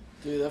like,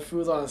 dude, that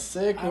fool's on a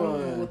sick one. I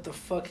don't know what the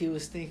fuck he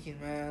was thinking,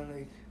 man.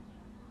 Like,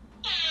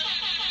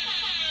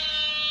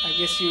 I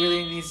guess he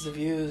really needs the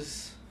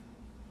views.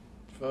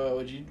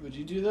 Would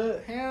you do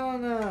that? Hell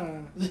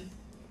no.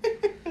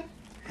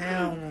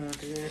 Hell no,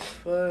 dude.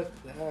 Fuck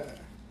that.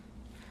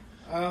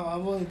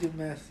 I'm only do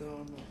meth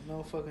though.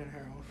 No fucking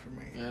heroin for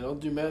me. Yeah, don't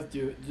do meth.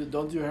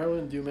 Don't do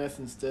heroin. Do meth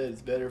instead.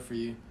 It's better for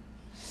you.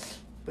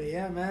 But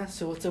yeah, man.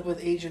 So what's up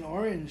with Agent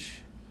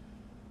Orange?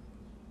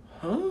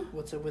 Huh?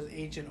 What's up with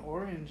Agent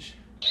Orange?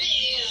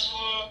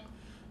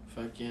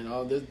 Fucking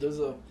there's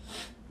a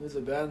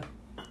band.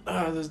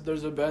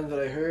 There's a band that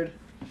I heard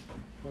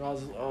when I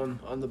was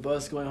on the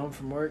bus going home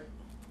from work.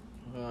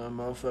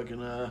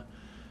 Motherfucking I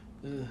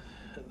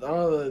don't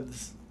know.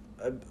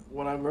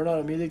 When I run out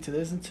of music to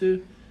listen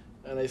to,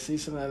 and I see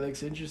something that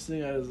looks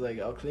interesting, I was like,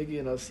 I'll click it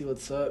and I'll see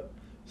what's up.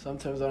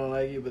 Sometimes I don't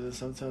like it, but then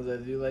sometimes I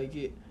do like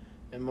it.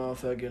 And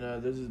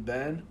motherfucking, there's this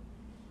band.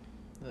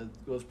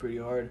 That goes pretty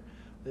hard.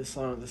 This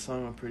song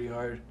went pretty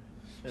hard.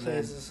 And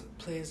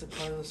plays a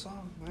part of the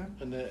song, man.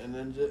 And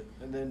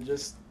then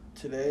just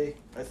today,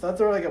 I thought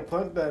they were like a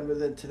punk band, but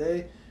then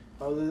today,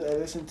 I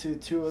listened to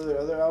two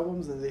other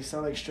albums and they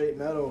sound like straight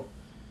metal.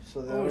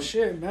 So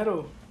shit,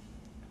 metal.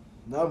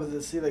 No,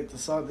 but see, like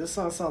this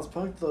song sounds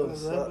punk though.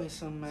 Exactly,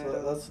 some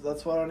metal. So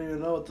that's why I don't even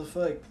know what the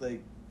fuck.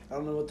 Like, I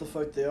don't know what the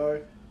fuck they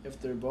are.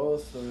 If they're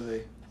both or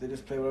they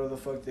just play whatever the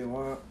fuck they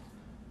want.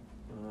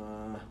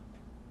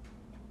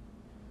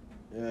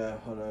 Yeah,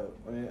 hold up.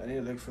 I need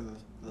to look for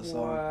the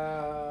song.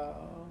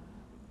 Wow.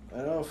 I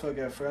know, fuck,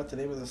 I forgot the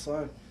name of the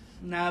song.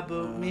 Nah,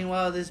 but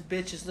meanwhile, this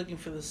bitch is looking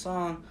for the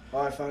song.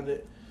 Oh, I found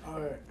it.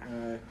 Alright.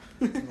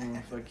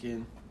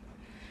 Fucking.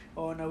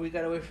 Oh, no, we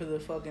gotta wait for the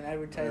fucking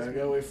advertisement. I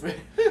gotta wait for it.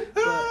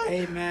 But,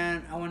 hey,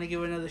 man, I want to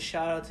give another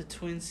shout out to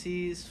Twin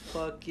Seas.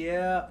 Fuck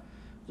yeah.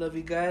 Love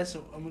you guys.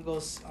 We're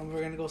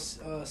gonna go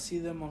see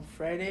them on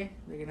Friday.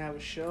 They're gonna have a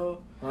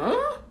show.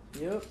 Huh?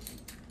 Yep.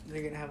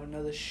 They're gonna have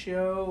another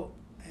show.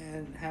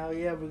 And hell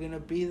yeah, we're gonna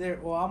be there.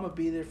 Well, I'm gonna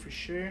be there for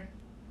sure.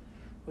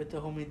 With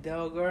the homie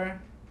Delgar.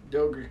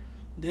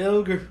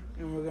 Delgar.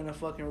 And we're gonna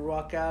fucking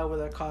rock out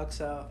with our cocks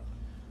out.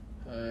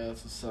 Oh yeah,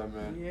 that's what's up,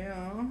 man.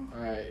 Yeah.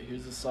 Alright,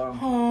 here's the song.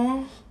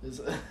 Huh?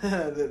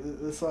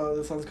 This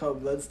song's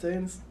called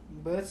Bloodstains.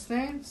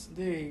 Bloodstains?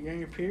 Dude, you're on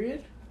your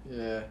period?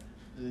 Yeah.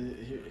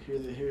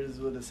 Here's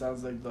what it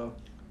sounds like though.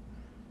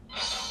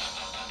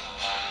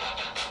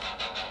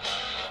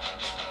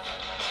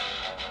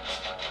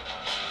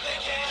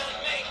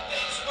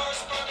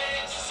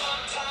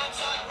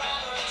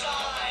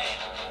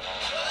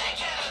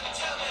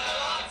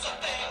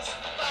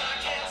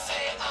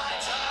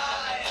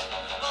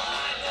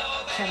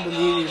 I can't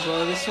believe it,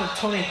 bro. This is from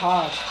Tony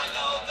Hawk.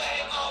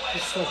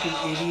 This fucking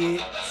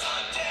idiot.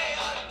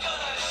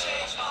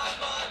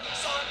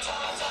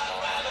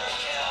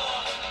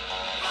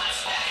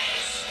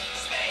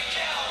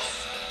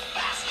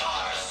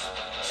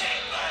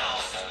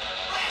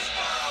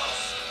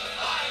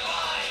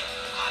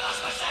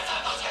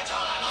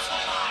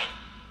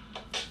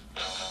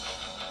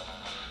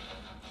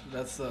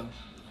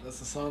 That's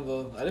the song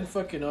though. I didn't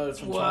fucking know it's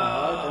from Tony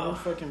Hawk. I didn't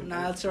fucking.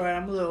 Nah, that's alright.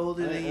 I'm a little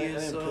older than you, I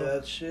didn't so. play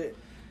that shit.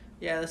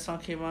 Yeah, this song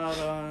came out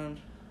on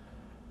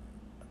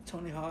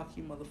Tony Hawk,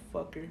 you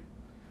motherfucker.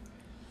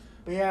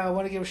 But yeah, I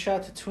want to give a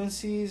shout out to Twin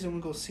Seas. I'm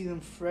gonna go see them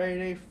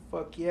Friday.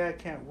 Fuck yeah, I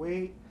can't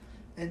wait.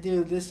 And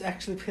dude, this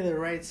actually played the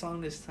right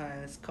song this time.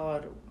 It's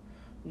called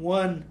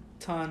 1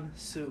 Ton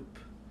Soup.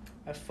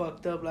 I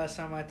fucked up last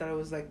time. I thought it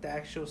was like the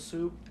actual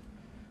soup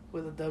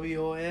with a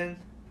WON,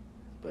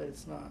 but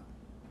it's not.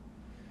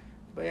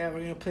 But yeah, we're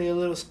gonna play a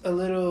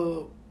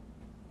little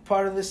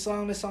part of this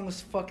song. This song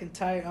is fucking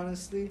tight,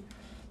 honestly.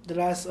 The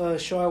last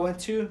show I went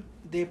to,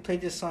 they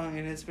played this song,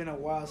 and it's been a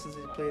while since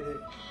they played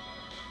it.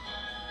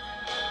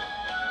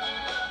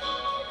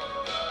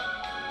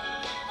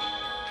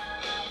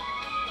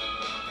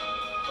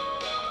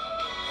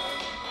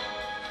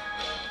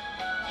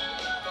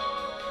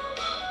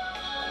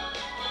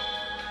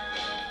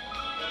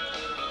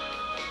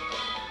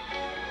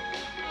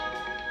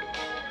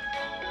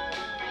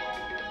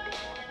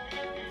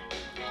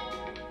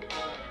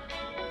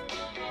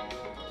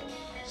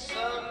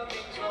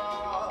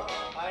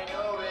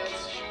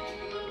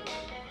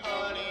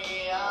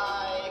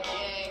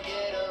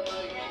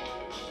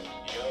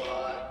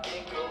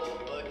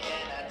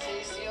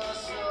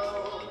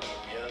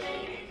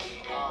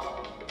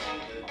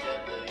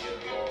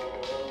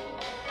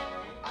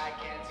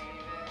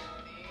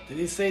 Did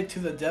he say to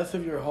the depth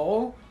of your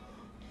hole?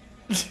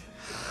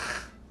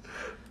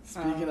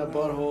 Speaking of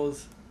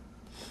buttholes.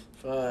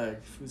 Fuck,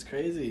 who's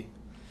crazy?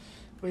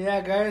 But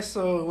yeah, guys,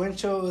 so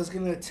Wincho is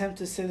going to attempt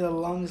to say the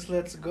longest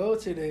let's go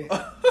today.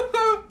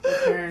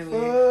 Apparently.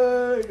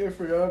 Fuck, I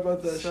forgot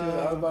about that shit.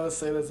 I was about to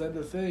say let's end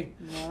the thing.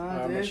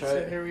 Nah, dude,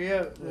 so hurry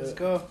up. Let's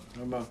go.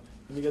 Let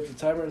me get the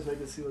timer so I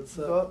can see what's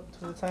up. Go up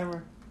to the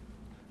timer.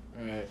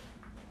 Alright.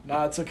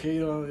 Nah, it's okay.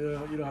 You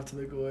don't have to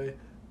look away.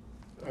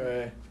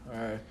 Alright.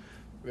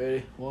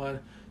 Ready? 1,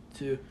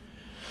 2.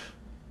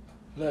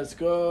 Let's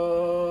go.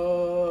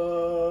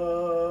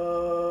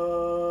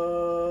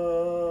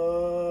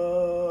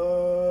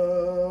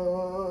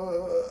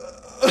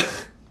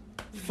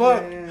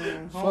 Fuck.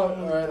 Man, Fuck.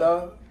 Alright,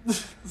 now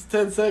it's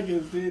 10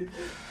 seconds, dude.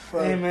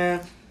 Fuck. Hey,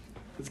 man.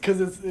 It's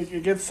because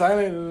it gets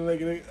silent and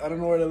like I don't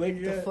know where to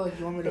link it. What the fuck?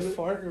 You want me to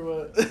fart or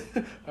what?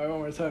 Alright, one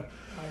more time.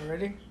 Alright,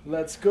 ready?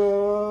 Let's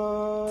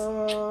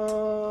go.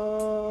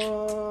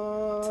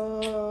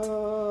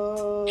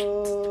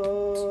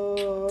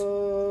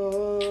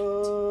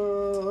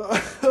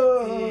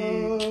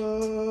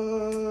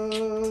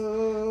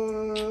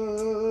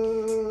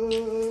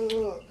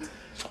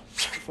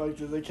 Fuck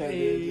this, I can't do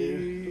it,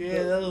 dude.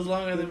 Yeah, that was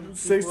longer than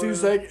 16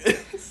 seconds.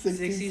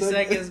 60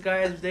 seconds,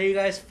 guys. There you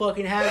guys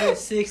fucking have it.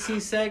 60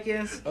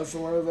 seconds. That's the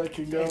long as I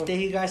can go.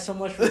 Thank you guys so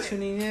much for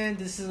tuning in.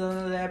 This is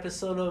another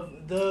episode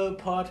of The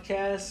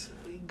Podcast.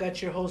 We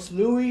got your host,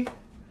 Louie.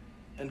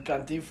 And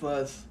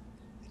Cantinflas.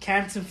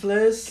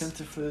 Cantinflas.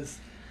 Cantinflas.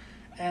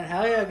 And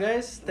hell yeah,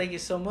 guys. Thank you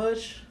so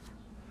much.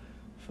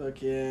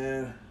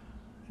 Fucking.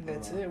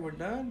 That's it. We're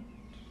done.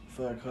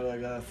 Fuck, hold on, I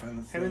gotta find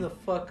the thing. Hurry the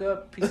fuck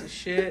up, piece of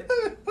shit.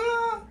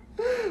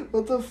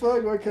 What the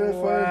fuck? What can I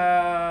find?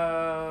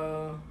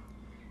 Wow.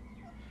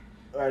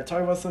 Alright,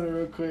 talk about something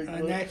real quick.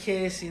 In that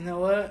case, you know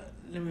what?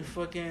 Let me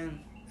fucking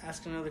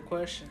ask another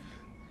question.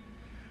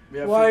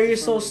 Why are you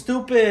so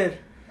stupid?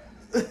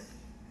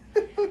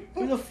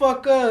 Who the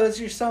fuck up? That's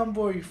your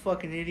soundboard, you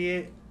fucking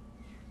idiot.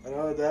 I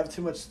know, they have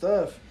too much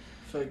stuff.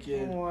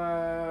 Fucking.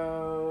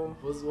 Wow.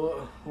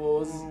 What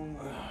was.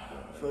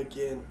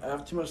 Fucking. I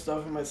have too much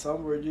stuff in my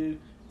soundboard, dude.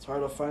 It's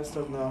hard to find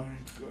stuff now. Oh my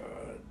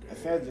god. I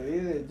think I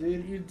deleted it,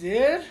 dude. You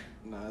did?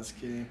 Nah, just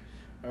kidding.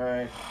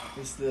 Alright,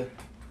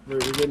 we're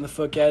getting the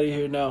fuck out of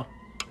here now.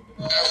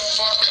 The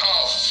fuck